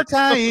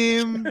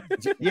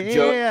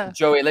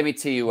me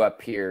tee you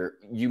up here.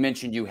 You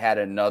mentioned you had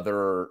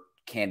another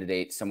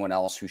candidate, someone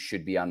else who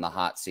should be on the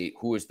hot seat.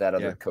 Who is that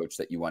other coach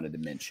that you wanted to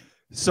mention?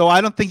 So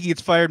I don't think he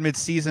gets fired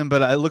mid-season,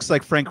 but it looks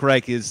like Frank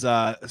Reich is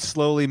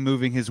slowly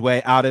moving his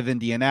way out of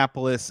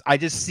Indianapolis. I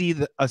just see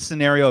a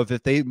scenario of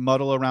if they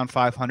muddle around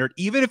 500,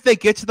 even if they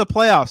get to the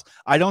playoffs,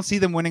 I don't see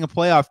them winning a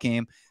playoff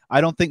game. I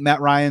don't think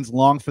Matt Ryan's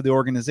long for the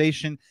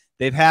organization.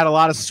 They've had a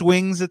lot of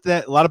swings at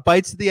that, a lot of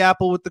bites at the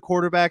apple with the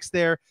quarterbacks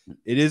there.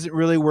 It isn't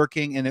really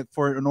working, and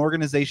for an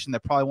organization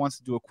that probably wants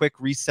to do a quick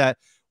reset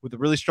with a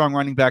really strong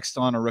running back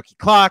still on a rookie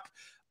clock,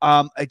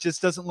 it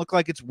just doesn't look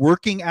like it's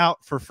working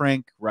out for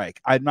Frank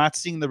Reich. I'm not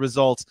seeing the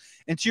results.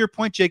 And to your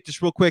point, Jake,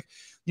 just real quick,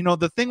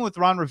 the thing with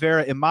Ron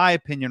Rivera, in my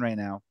opinion right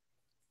now,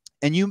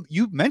 and you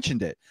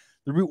mentioned it,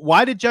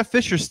 why did Jeff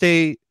Fisher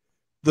stay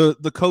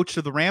the coach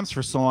of the Rams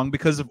for so long?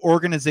 Because of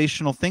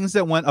organizational things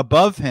that went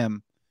above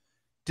him,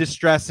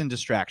 distress and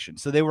distraction.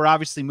 So they were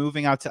obviously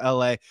moving out to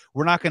LA.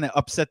 We're not going to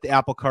upset the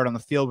apple cart on the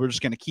field. We're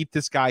just going to keep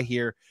this guy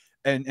here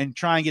and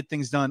try and get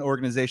things done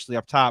organizationally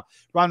up top.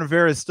 Ron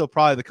Rivera is still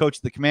probably the coach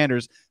of the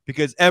Commanders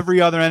because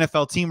every other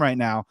NFL team right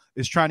now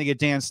is trying to get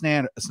Dan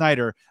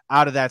Snyder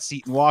out of that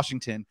seat in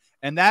Washington.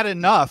 And that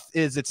enough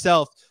is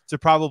itself to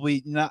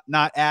probably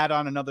not add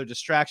on another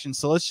distraction.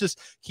 So let's just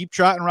keep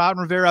trotting Ron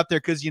Rivera up there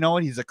because you know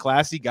what? He's a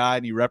classy guy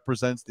and he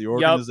represents the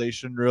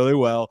organization really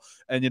well.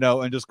 And,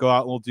 and just go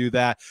out and we'll do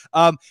that.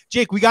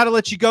 Jake, we got to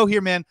let you go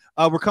here, man.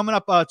 We're coming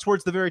up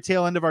towards the very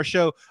tail end of our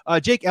show.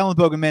 Jake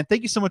Ellenbogen, man,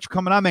 thank you so much for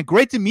coming on, man.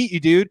 Great to meet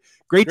you, dude.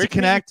 Great to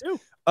connect.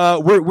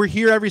 We're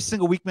here every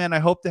single week, man. I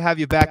hope to have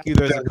you back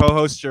either as a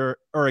co-host or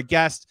a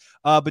guest.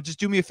 But just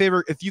do me a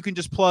favor, if you can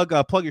just plug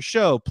your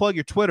show, plug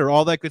your Twitter,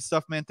 all that good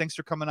stuff, man. Thanks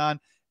for coming on,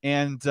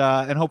 and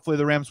hopefully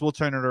the Rams will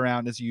turn it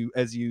around as you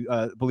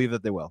believe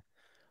that they will.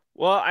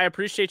 Well, I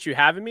appreciate you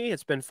having me.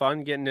 It's been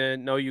fun getting to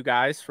know you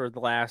guys for the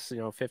last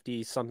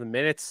 50 something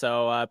minutes.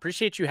 So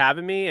appreciate you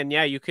having me. And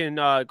yeah, you can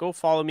go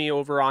follow me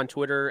over on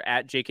Twitter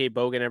at JK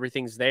Bogan.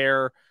 Everything's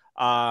there.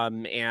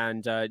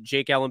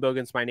 Jake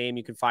Ellenbogen's my name.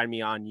 You can find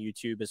me on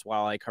YouTube as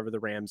well. I cover the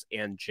Rams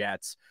and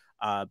Jets.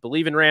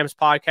 Bleav in Rams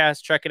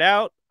podcast. Check it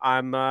out.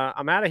 I'm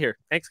out of here.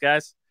 Thanks,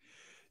 guys.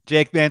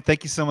 Jake, man,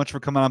 thank you so much for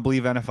coming on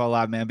Bleav NFL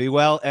Live, man. Be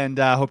well, and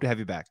hope to have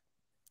you back.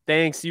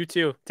 Thanks. You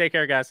too. Take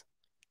care, guys.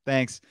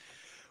 Thanks.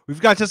 We've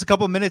got just a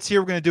couple of minutes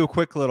here. We're going to do a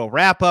quick little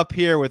wrap up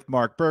here with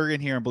Mark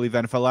Bergin here on Bleav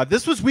NFL Live.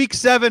 This was week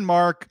 7,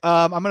 Mark.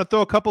 I'm going to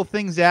throw a couple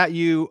things at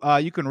you.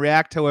 You can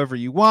react however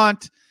you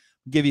want.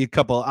 Give you a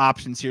couple of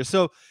options here.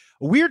 So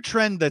a weird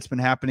trend that's been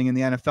happening in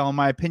the NFL, in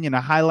my opinion,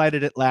 I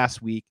highlighted it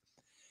last week,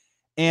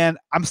 and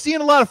I'm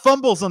seeing a lot of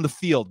fumbles on the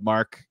field,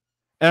 Mark,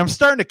 and I'm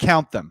starting to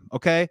count them.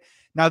 Okay.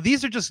 Now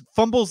these are just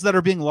fumbles that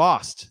are being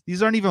lost.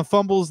 These aren't even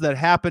fumbles that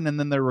happen and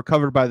then they're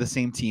recovered by the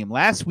same team.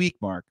 Last week,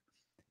 Mark,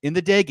 in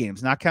the day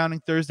games, not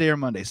counting Thursday or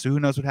Monday. So who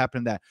knows what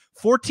happened in that?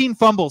 14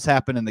 fumbles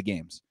happened in the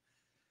games.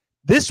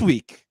 This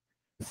week,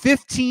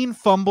 15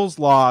 fumbles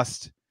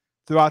lost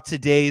throughout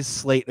today's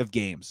slate of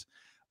games.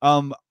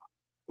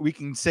 We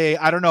can say,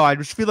 I don't know. I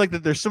just feel like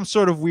that there's some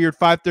sort of weird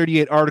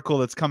 538 article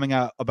that's coming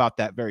out about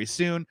that very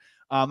soon.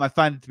 I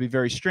find it to be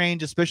very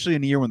strange, especially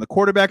in a year when the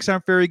quarterbacks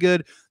aren't very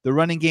good. The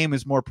running game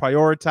is more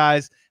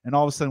prioritized, and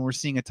all of a sudden we're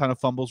seeing a ton of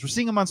fumbles. We're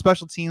seeing them on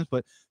special teams,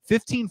 but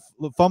 15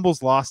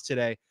 fumbles lost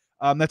today.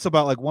 That's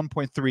about like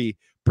 1.3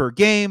 per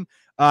game.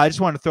 I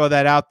just wanted to throw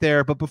that out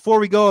there. But before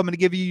we go, I'm going to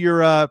give you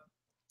your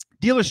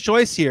dealer's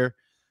choice here.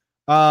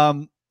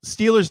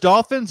 Steelers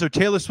Dolphins or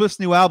Taylor Swift's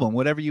new album,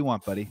 whatever you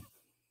want, buddy.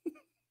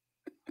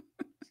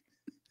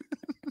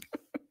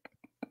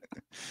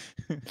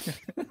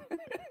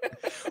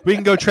 We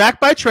can go track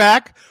by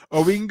track,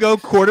 or we can go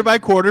quarter by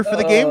quarter for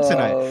the game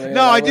tonight. Man,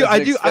 no, I do.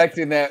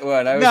 Expecting that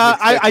one.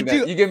 I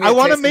do. You give me a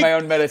taste of my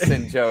own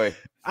medicine, Joey.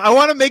 I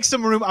want to make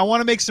some room. I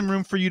want to make some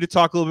room for you to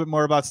talk a little bit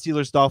more about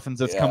Steelers Dolphins.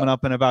 That's coming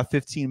up in about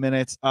 15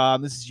 minutes.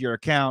 This is your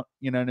account.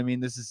 You know what I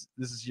mean? This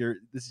is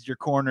your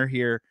corner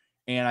here,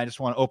 and I just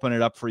want to open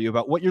it up for you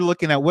about what you're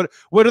looking at. What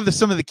are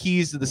some of the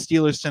keys to the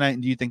Steelers tonight,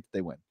 and do you think that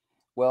they win?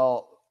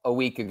 Well, a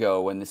week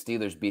ago when the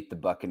Steelers beat the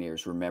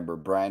Buccaneers, remember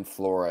Brian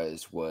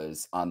Flores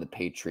was on the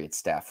Patriots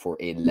staff for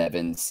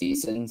 11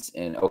 seasons.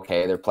 And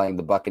okay, they're playing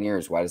the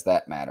Buccaneers. Why does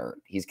that matter?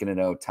 He's going to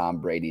know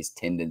Tom Brady's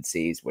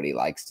tendencies, what he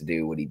likes to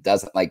do, what he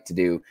doesn't like to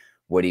do,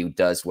 what he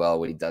does well,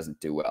 what he doesn't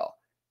do well.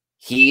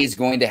 He's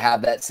going to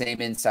have that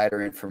same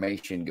insider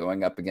information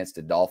going up against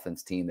a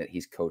Dolphins team that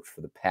he's coached for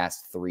the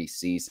past 3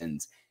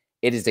 seasons.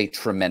 It is a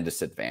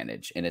tremendous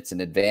advantage, and it's an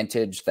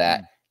advantage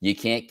that you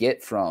can't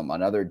get from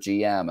another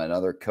GM,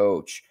 another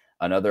coach,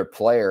 another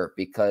player,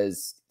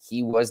 because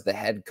he was the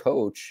head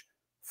coach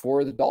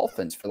for the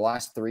Dolphins for the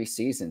last 3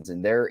 seasons.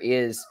 And there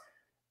is,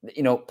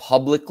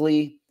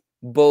 publicly,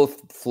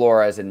 both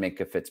Flores and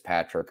Minkah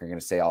Fitzpatrick are going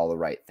to say all the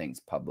right things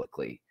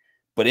publicly.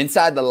 But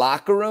inside the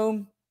locker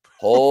room,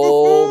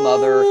 whole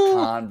nother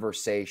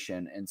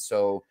conversation. And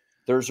so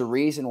there's a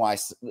reason why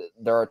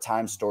there are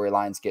times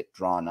storylines get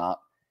drawn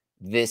up.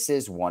 This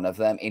is one of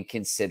them. And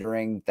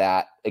considering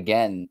that,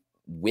 again,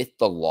 with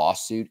the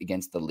lawsuit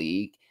against the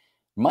league,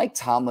 Mike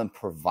Tomlin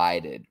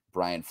provided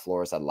Brian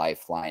Flores a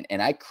lifeline.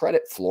 And I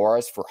credit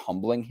Flores for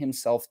humbling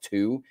himself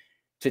too,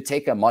 to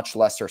take a much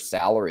lesser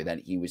salary than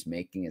he was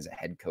making as a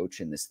head coach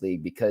in this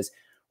league. Because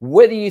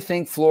What do you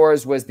think,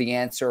 Flores was the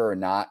answer or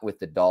not with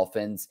the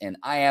Dolphins? And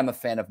I am a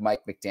fan of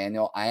Mike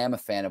McDaniel. I am a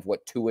fan of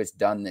what Tua's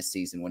done this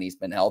season when he's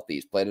been healthy.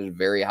 He's played at a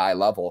very high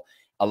level,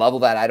 a level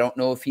that I don't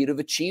know if he'd have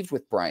achieved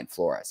with Brian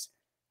Flores.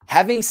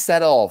 Having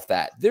said all of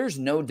that, there's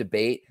no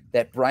debate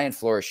that Brian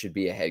Flores should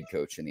be a head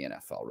coach in the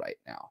NFL right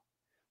now.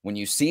 When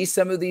you see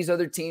some of these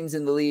other teams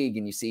in the league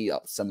and you see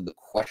some of the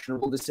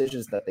questionable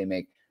decisions that they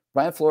make,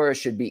 Brian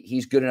Flores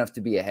he's good enough to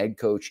be a head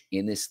coach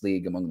in this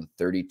league among the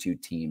 32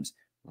 teams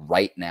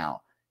right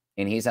now.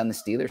 And he's on the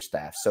Steelers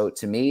staff. So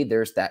to me,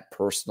 there's that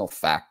personal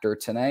factor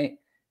tonight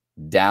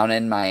down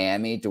in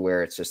Miami to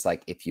where it's just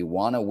like, if you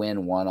want to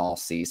win one all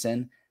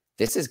season,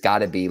 this has got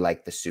to be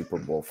like the Super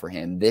Bowl for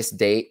him. This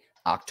date,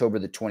 October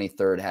the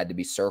 23rd, had to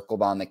be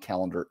circled on the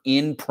calendar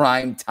in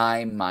prime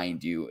time,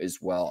 mind you, as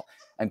well.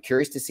 I'm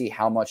curious to see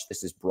how much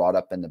this is brought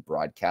up in the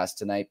broadcast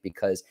tonight,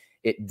 because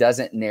it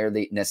doesn't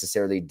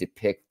necessarily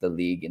depict the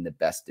league in the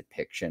best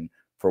depiction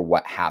for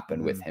what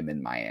happened with him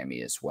in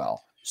Miami as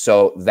well.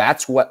 So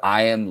that's what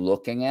I am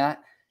looking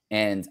at.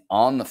 And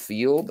on the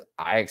field,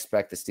 I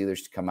expect the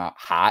Steelers to come out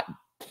hot,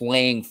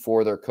 playing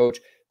for their coach,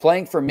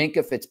 playing for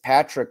Minkah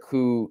Fitzpatrick,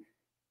 who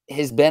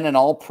has been an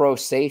all-pro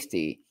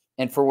safety.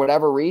 And for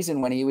whatever reason,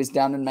 when he was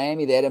down in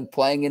Miami, they had him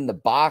playing in the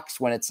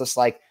box when it's just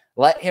like,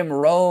 let him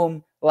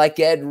roam like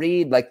Ed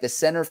Reed, like the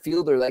center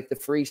fielder, like the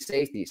free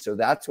safety. So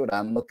that's what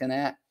I'm looking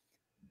at.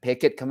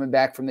 Pickett coming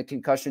back from the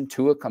concussion,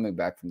 Tua coming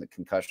back from the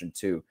concussion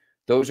too.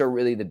 Those are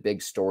really the big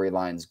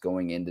storylines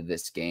going into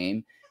this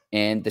game.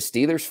 And the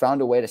Steelers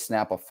found a way to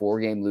snap a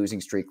 4-game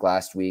losing streak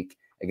last week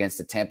against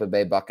the Tampa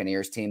Bay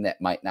Buccaneers team that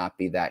might not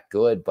be that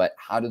good. But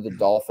how do the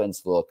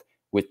Dolphins look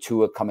with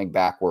Tua coming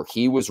back where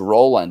he was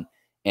rolling?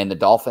 And the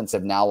Dolphins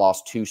have now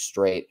lost 2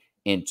 straight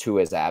in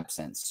Tua's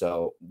absence.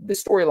 So the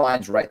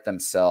storylines write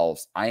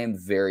themselves. I am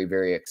very,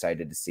 very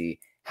excited to see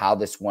how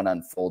this one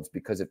unfolds,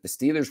 because if the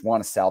Steelers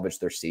want to salvage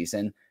their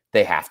season,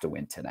 they have to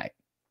win tonight.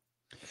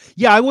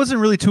 Yeah, I wasn't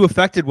really too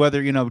affected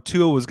whether,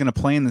 Tua was going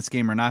to play in this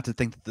game or not, to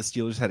think that the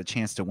Steelers had a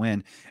chance to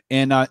win.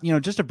 And,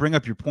 just to bring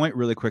up your point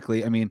really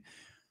quickly, I mean,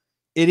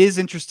 it is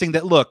interesting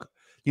that, look,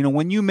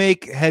 when you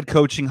make head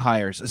coaching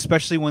hires,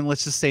 especially when,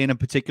 let's just say in a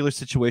particular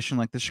situation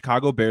like the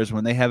Chicago Bears,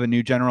 when they have a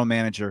new general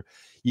manager,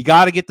 you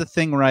got to get the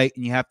thing right,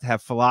 and you have to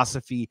have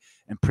philosophy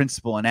and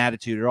principle and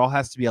attitude. It all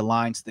has to be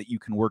aligned so that you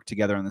can work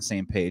together on the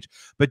same page.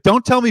 But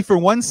don't tell me for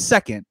one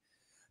second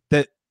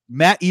that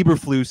Matt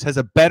Eberflus has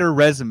a better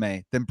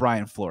resume than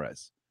Brian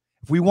Flores.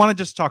 If we want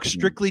to just talk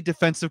strictly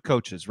defensive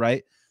coaches,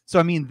 right? So,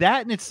 I mean,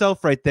 that in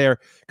itself right there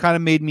kind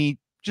of made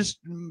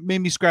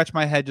me scratch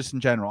my head just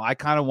in general. I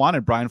kind of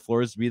wanted Brian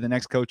Flores to be the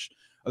next coach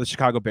of the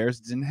Chicago Bears.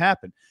 It didn't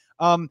happen.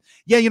 I'm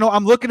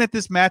looking at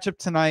this matchup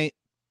tonight,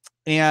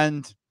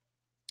 and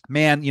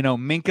man,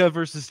 Minkah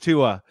versus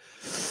Tua.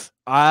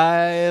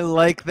 I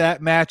like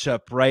that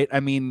matchup, right?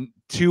 I mean,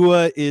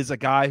 Tua is a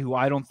guy who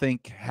I don't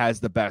think has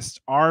the best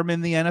arm in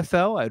the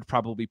NFL. I'd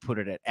probably put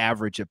it at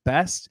average at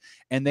best.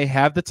 And they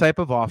have the type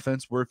of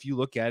offense where, if you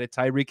look at it,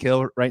 Tyreek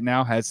Hill right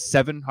now has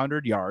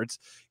 700 yards.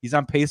 He's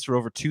on pace for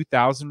over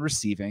 2,000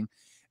 receiving.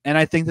 And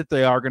I think that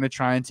they are going to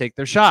try and take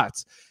their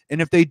shots.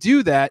 And if they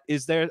do that,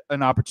 is there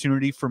an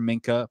opportunity for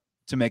Minkah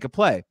to make a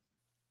play?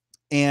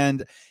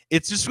 And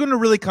it's just going to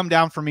really come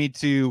down for me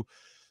to,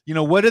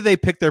 what do they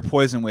pick their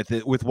poison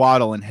with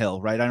Waddle and Hill,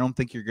 right? I don't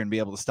think you're going to be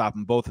able to stop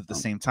them both at the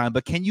same time,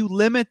 but can you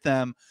limit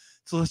them?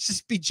 So let's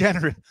just be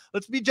generous.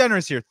 Let's be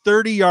generous here.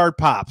 30-yard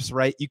pops,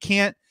 right? You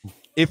can't,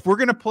 if the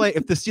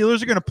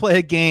Steelers are going to play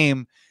a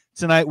game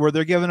tonight where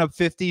they're giving up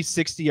 50,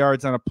 60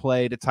 yards on a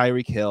play to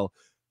Tyreek Hill,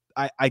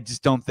 I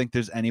just don't think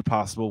there's any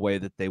possible way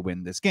that they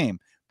win this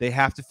game. They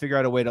have to figure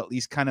out a way to at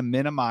least kind of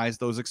minimize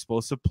those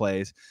explosive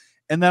plays.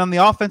 And then on the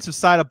offensive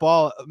side of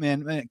ball,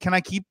 man, can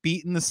I keep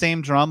beating the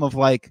same drum of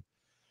like,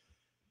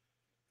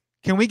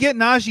 can we get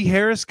Najee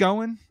Harris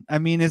going? I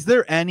mean, is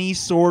there any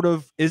sort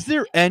of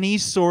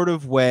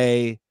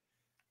way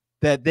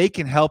that they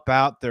can help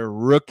out their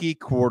rookie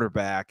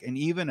quarterback and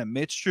even a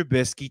Mitch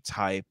Trubisky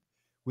type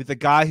with a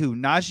guy who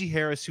Najee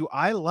Harris, who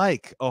I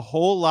like a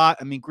whole lot?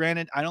 I mean,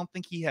 granted, I don't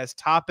think he has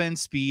top end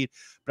speed,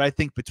 but I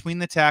think between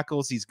the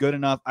tackles, he's good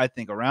enough. I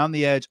think around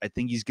the edge, I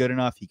think he's good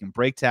enough. He can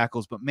break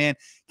tackles, but man,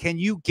 can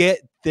you get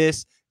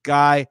this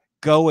guy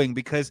going?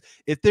 Because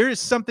if there is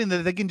something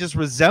that they can just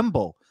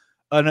resemble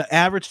an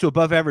average to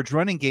above average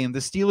running game, the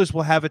Steelers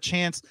will have a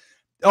chance.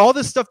 All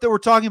this stuff that we're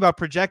talking about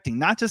projecting,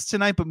 not just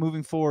tonight, but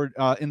moving forward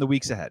in the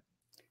weeks ahead.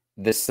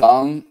 The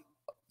sum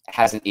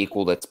hasn't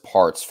equaled its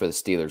parts for the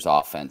Steelers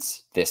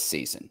offense this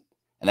season.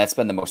 And that's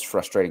been the most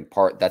frustrating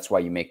part. That's why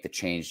you make the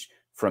change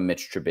from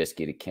Mitch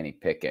Trubisky to Kenny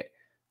Pickett.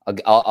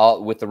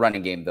 I'll with the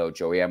running game, though,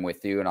 Joey, I'm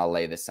with you, and I'll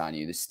lay this on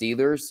you. The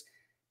Steelers,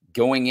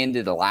 going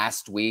into the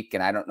last week,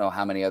 and I don't know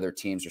how many other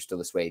teams are still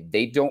this way,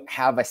 they don't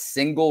have a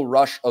single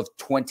rush of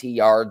 20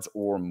 yards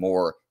or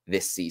more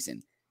this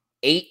season.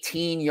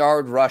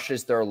 18-yard rush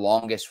is their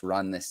longest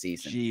run this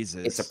season.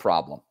 Jesus. It's a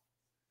problem.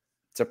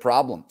 It's a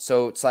problem.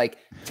 So it's like,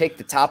 take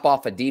the top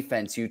off of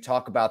defense. You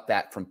talk about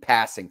that from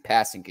passing.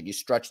 Can you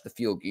stretch the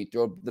field? Can you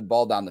throw the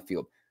ball down the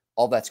field?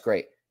 All that's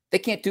great. They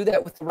can't do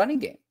that with the running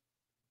game.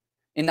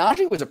 And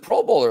Najee was a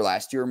Pro Bowler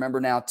last year,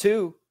 remember now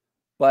too.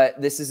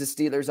 But this is a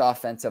Steelers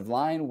offensive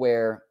line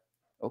where,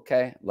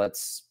 okay,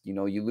 let's,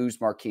 you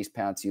lose Marquise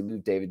Pouncey, you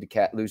lose David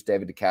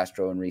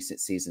DeCastro in recent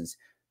seasons,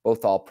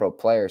 both all-pro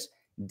players.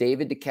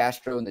 David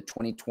DeCastro in the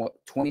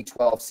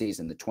 2012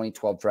 season, the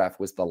 2012 draft,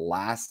 was the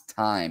last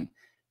time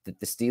that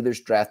the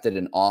Steelers drafted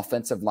an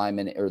offensive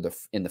lineman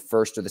in the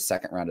first or the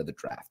second round of the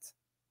draft.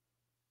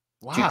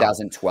 Wow.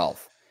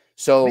 2012.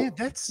 So, man,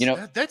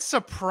 that's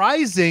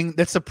surprising.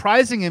 That's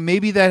surprising. And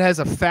maybe that has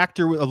a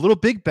factor, a little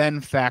Big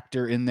Ben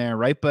factor in there,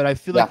 right? But I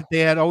feel like they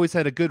had always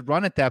had a good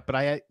run at that. But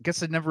I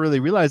guess I never really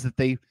realized that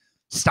they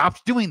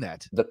stopped doing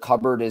that. The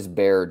cupboard is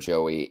bare,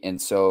 Joey.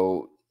 And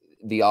so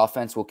the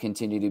offense will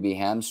continue to be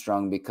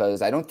hamstrung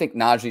because I don't think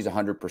Najee's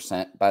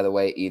 100%, by the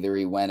way, either.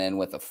 He went in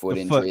with a foot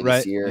injury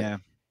this year. Yeah.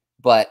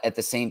 But at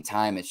the same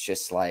time, it's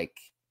just like,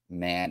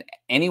 man,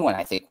 anyone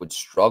I think would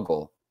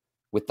struggle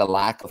with the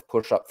lack of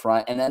push up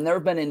front. And then there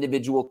have been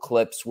individual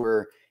clips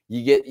where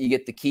you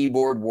get the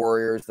keyboard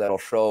warriors that'll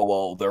show,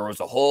 well, there was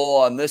a hole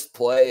on this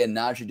play and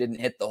Najee didn't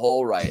hit the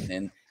hole right.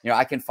 And,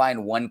 I can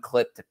find one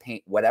clip to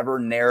paint whatever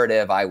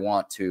narrative I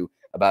want to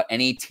about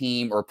any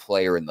team or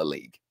player in the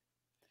league.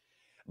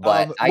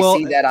 But I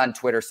see that on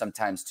Twitter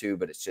sometimes too,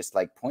 but it's just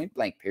like point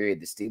blank period.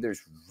 The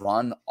Steelers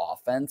run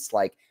offense.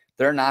 Like,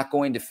 they're not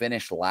going to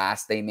finish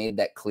last. They made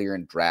that clear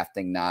in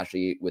drafting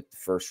Najee with the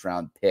first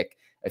round pick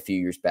a few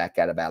years back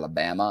out of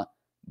Alabama.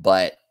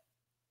 But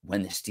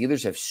when the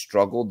Steelers have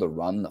struggled to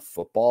run the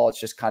football, it's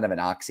just kind of an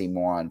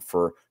oxymoron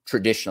for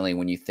traditionally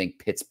when you think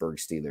Pittsburgh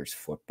Steelers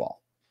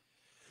football.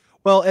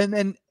 Well,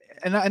 and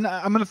I'm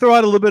going to throw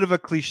out a little bit of a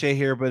cliche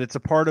here, but it's a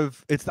part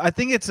of it's. I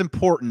think it's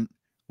important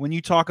when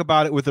you talk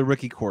about it with a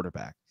rookie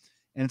quarterback.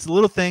 And it's a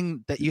little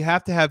thing that you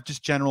have to have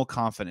just general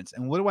confidence.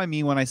 And what do I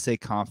mean when I say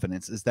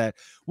confidence is that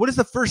what is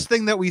the first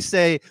thing that we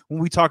say when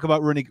we talk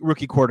about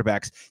rookie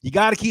quarterbacks? You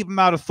got to keep them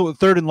out of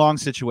third and long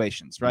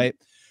situations, right?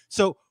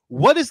 So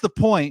what is the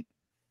point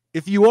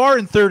if you are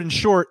in third and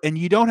short and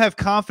you don't have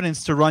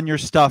confidence to run your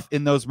stuff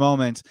in those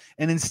moments,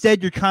 and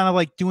instead you're kind of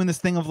like doing this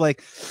thing of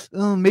like,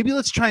 oh, maybe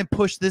let's try and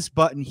push this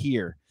button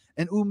here.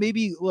 And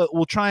maybe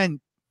we'll try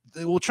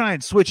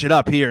and switch it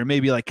up here,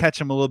 maybe like catch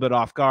them a little bit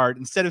off guard,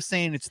 instead of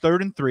saying it's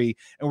 3rd and 3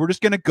 and we're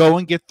just going to go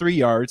and get 3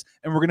 yards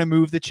and we're going to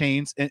move the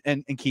chains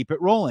and keep it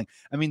rolling.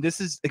 I mean,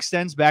 this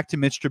extends back to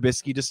Mitch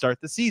Trubisky to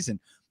start the season.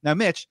 Now,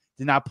 Mitch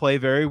did not play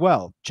very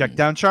well. Check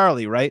down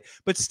Charlie, right?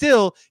 But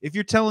still, if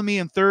you're telling me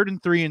in 3rd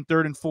and 3 and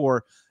 3rd and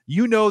 4,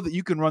 you know that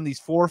you can run these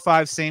 4 or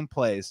 5 same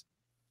plays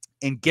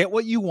and get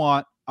what you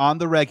want on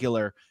the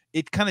regular.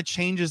 It kind of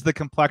changes the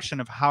complexion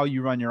of how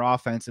you run your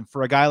offense. And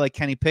for a guy like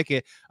Kenny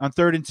Pickett on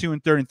 3rd and 2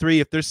 and 3rd and 3,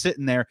 if they're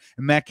sitting there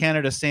and Matt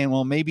Canada's saying,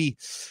 well, maybe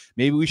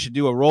we should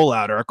do a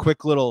rollout or a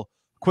quick little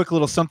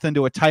something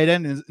to a tight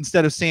end,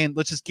 instead of saying,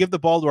 let's just give the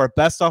ball to our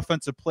best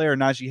offensive player,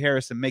 Najee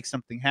Harris, and make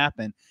something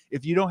happen.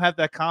 If you don't have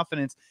that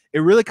confidence,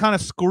 it really kind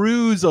of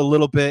screws a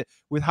little bit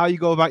with how you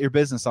go about your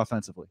business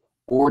offensively.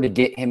 Or to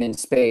get him in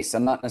space.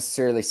 I'm not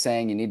necessarily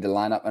saying you need to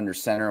line up under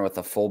center with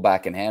a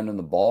fullback and hand him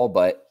the ball,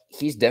 but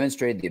he's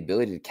demonstrated the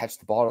ability to catch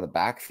the ball to the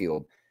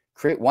backfield,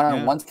 create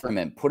one-on-ones for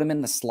him, put him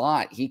in the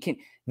slot. He can.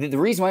 The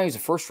reason why he was a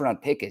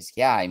first-round pick is,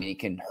 he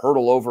can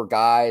hurdle over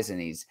guys,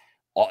 and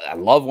I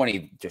love when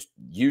he just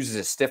uses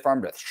a stiff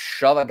arm to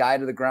shove a guy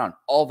to the ground.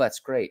 All that's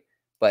great,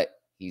 but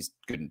he's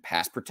good in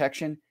pass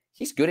protection.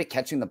 He's good at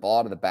catching the ball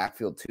out of the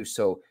backfield too.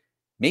 So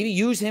maybe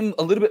use him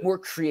a little bit more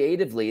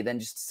creatively than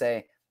just to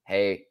say,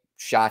 hey,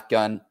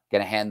 shotgun,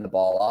 going to hand the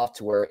ball off,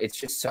 to where it's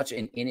just such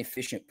an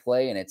inefficient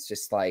play. And it's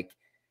just like,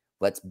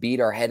 let's beat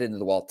our head into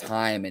the wall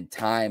time and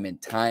time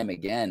and time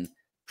again.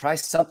 Try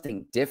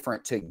something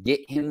different to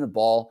get him the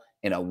ball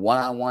in a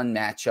one-on-one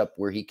matchup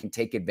where he can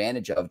take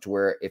advantage of, to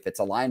where if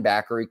it's a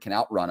linebacker, he can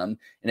outrun him.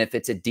 And if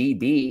it's a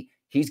DB,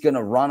 he's going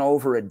to run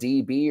over a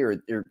DB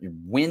or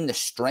win the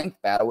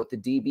strength battle with the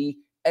DB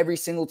every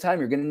single time.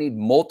 You're going to need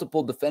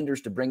multiple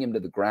defenders to bring him to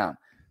the ground.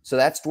 So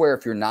that's where,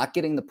 if you're not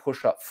getting the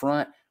push up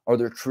front, are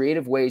there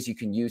creative ways you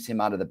can use him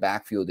out of the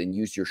backfield and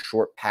use your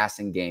short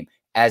passing game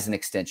as an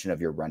extension of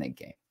your running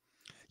game?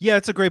 Yeah,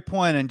 it's a great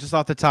point. And just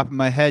off the top of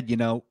my head,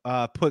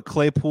 put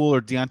Claypool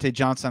or Deontay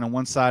Johnson on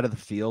one side of the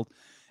field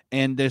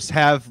and just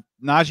have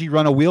Najee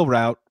run a wheel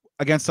route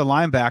against a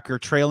linebacker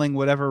trailing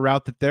whatever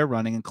route that they're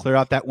running, and clear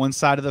out that one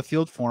side of the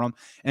field for him.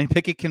 And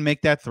Pickett can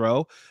make that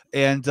throw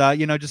and,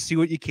 just see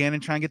what you can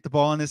and try and get the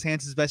ball in his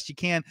hands as best you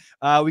can.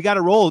 We got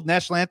to roll.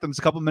 National Anthem's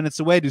a couple minutes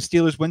away. Do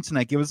Steelers win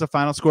tonight? Give us a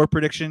final score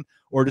prediction,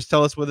 or just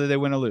tell us whether they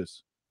win or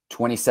lose.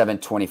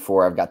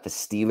 27-24. I've got the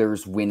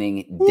Steelers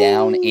winning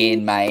down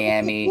in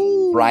Miami.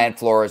 Brian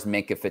Flores,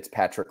 Minkah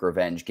Fitzpatrick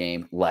revenge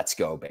game. Let's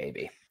go,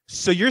 baby.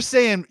 So you're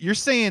saying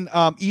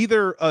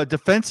either a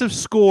defensive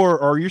score,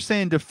 or you're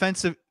saying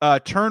defensive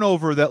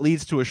turnover that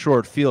leads to a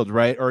short field,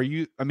 right? Or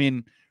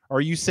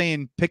are you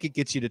saying Pickett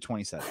gets you to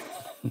 27?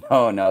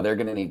 No, they're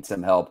going to need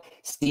some help.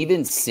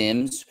 Steven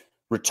Sims,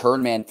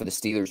 return man for the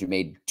Steelers, who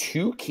made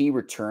 2 key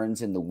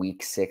returns in the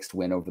Week 6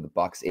 win over the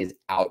Bucs, is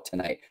out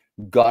tonight.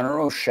 Gunnar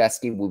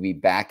Olszewski will be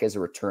back as a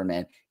return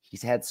man.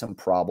 He's had some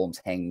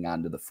problems hanging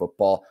on to the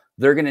football.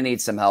 They're going to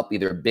need some help,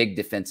 either a big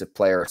defensive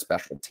play or a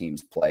special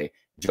teams play,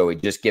 Joey,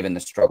 just given the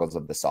struggles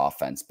of this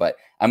offense. But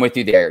I'm with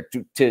you there.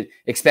 To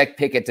expect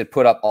Pickett to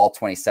put up all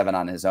 27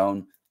 on his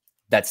own,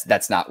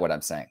 that's not what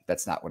I'm saying.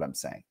 That's not what I'm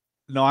saying.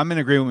 No, I'm in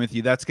agreement with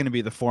you. That's going to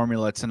be the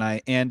formula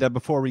tonight. And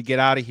before we get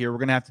out of here, we're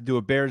going to have to do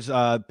a Bears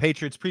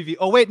Patriots preview.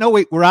 Oh, wait,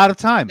 we're out of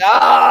time.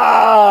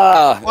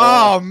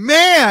 Oh,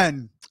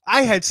 man.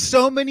 I had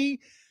so many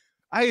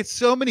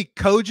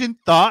cogent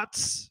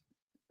thoughts.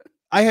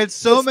 I had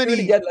so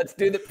many. Let's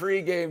do the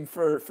pregame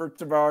for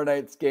tomorrow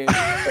night's game.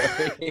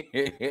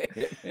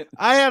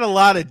 I had a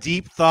lot of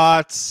deep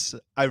thoughts.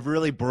 I've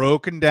really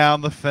broken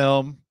down the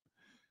film.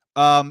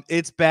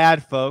 It's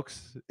bad,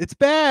 folks. It's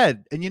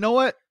bad. And you know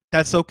what?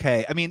 That's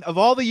okay. I mean, of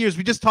all the years,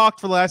 we just talked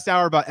for the last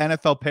hour about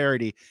NFL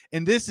parity,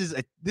 and this is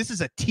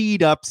a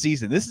teed up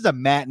season. This is a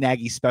Matt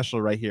Nagy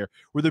special right here,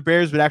 where the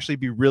Bears would actually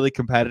be really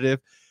competitive.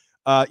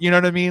 You know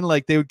what I mean?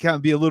 Like, they would kind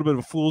of be a little bit of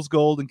a fool's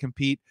gold and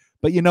compete.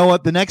 But you know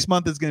what? The next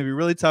month is going to be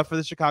really tough for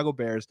the Chicago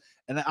Bears.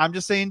 And I'm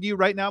just saying to you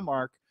right now,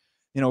 Mark,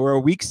 we're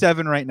week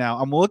 7 right now.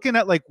 I'm looking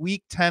at like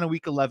week 10 and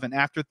week 11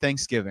 after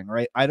Thanksgiving,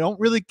 right? I don't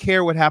really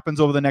care what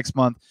happens over the next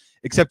month,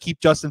 except keep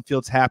Justin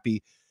Fields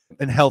happy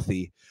and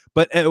healthy.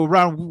 But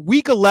around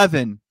week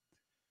 11,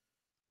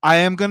 I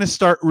am going to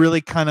start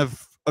really kind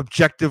of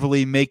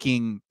objectively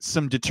making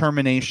some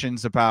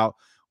determinations about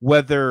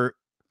whether,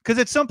 because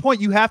at some point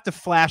you have to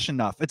flash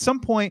enough. At some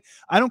point,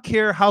 I don't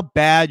care how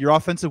bad your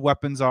offensive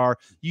weapons are,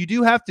 you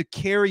do have to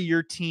carry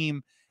your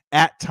team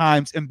at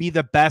times and be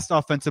the best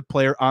offensive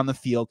player on the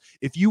field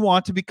if you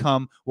want to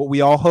become what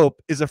we all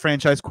hope is a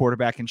franchise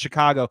quarterback in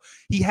Chicago.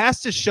 He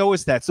has to show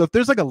us that. So if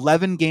there's like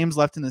 11 games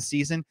left in the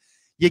season,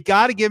 you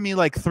got to give me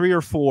like 3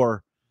 or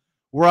 4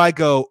 where I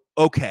go,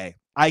 okay,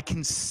 I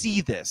can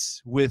see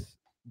this with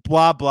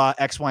blah, blah,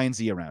 X, Y, and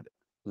Z around it.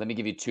 Let me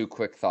give you 2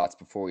 quick thoughts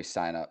before we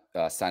sign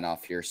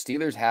off here.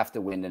 Steelers have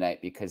to win tonight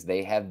because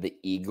they have the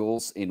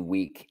Eagles in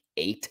week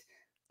 8.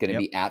 Going to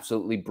be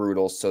absolutely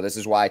brutal. So this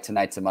is why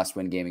tonight's a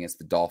must-win game against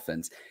the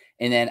Dolphins.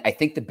 And then I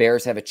think the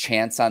Bears have a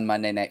chance on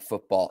Monday Night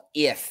Football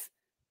if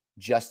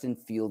Justin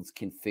Fields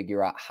can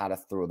figure out how to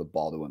throw the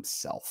ball to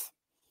himself.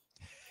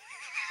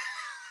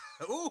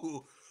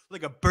 Ooh,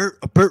 like a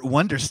Burt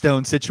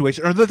Wonderstone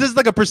situation. Or this is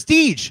like a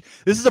prestige.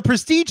 This is a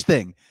prestige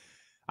thing.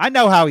 I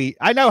know how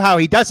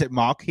he does it,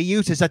 Mark. He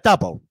uses a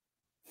double.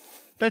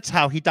 That's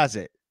how he does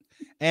it.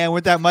 And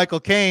with that Michael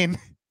Caine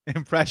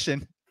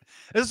impression,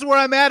 this is where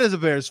I'm at as a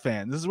Bears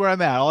fan. This is where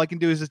I'm at. All I can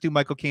do is just do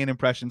Michael Caine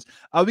impressions.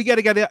 We got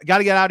to get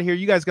out of here.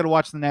 You guys got to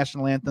watch the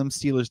national anthem,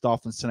 Steelers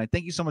Dolphins tonight.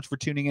 Thank you so much for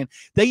tuning in.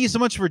 Thank you so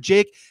much for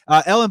Jake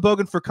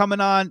Ellenbogen for coming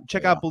on.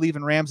 Check out Bleav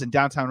in Rams and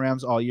Downtown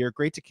Rams all year.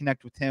 Great to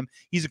connect with him.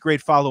 He's a great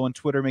follow on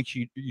Twitter. Make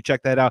sure you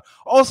check that out.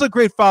 Also,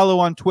 great follow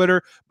on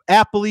Twitter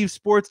at Bleav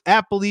Sports,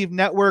 at Bleav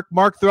Network.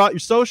 Mark, throughout your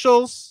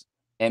socials.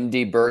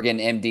 MD Bergin,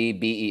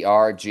 MD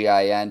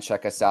Bergin.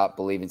 Check us out.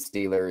 Bleav in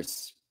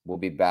Steelers. We'll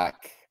be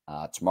back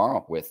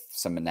tomorrow with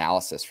some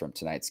analysis from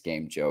tonight's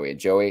game, Joey. And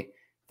Joey,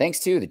 thanks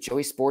to the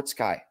Joey Sports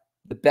Guy,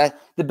 the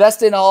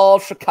best in all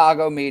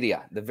Chicago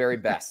media, the very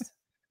best.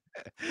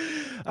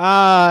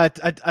 A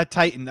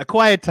titan, a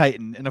quiet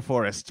titan in a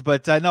forest.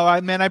 But no,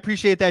 man, I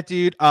appreciate that,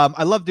 dude.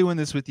 I love doing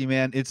this with you,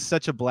 man. It's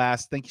such a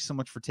blast. Thank you so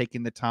much for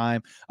taking the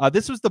time.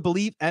 This was the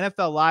Bleav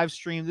NFL live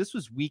stream. This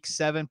was week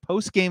 7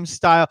 post-game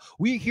style.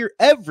 We're here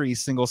every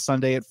single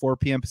Sunday at 4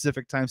 p.m.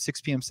 Pacific time,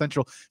 6 p.m.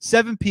 Central,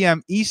 7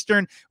 p.m.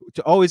 Eastern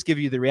to always give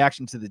you the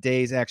reaction to the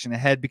day's action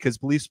ahead, because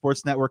Bleav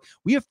Sports Network,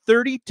 we have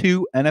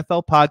 32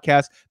 NFL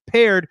podcasts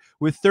paired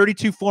with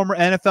 32 former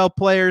NFL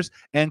players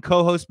and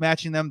co-hosts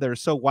matching them. They're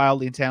so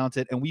wildly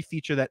talented, and we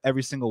feature that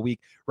every single week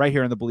right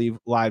here on the Bleav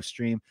live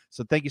stream.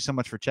 So thank you so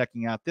much for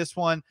checking out this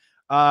one.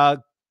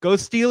 Go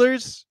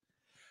Steelers,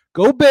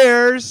 go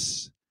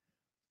Bears,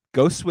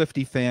 go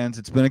Swiftie fans.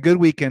 It's been a good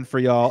weekend for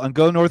y'all, and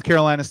go North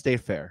Carolina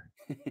State Fair.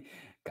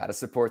 Gotta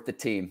support the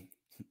team.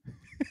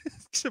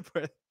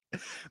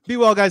 Be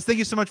well, guys. Thank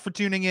you so much for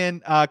tuning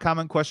in.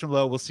 Comment, question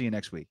below. We'll see you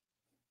next week.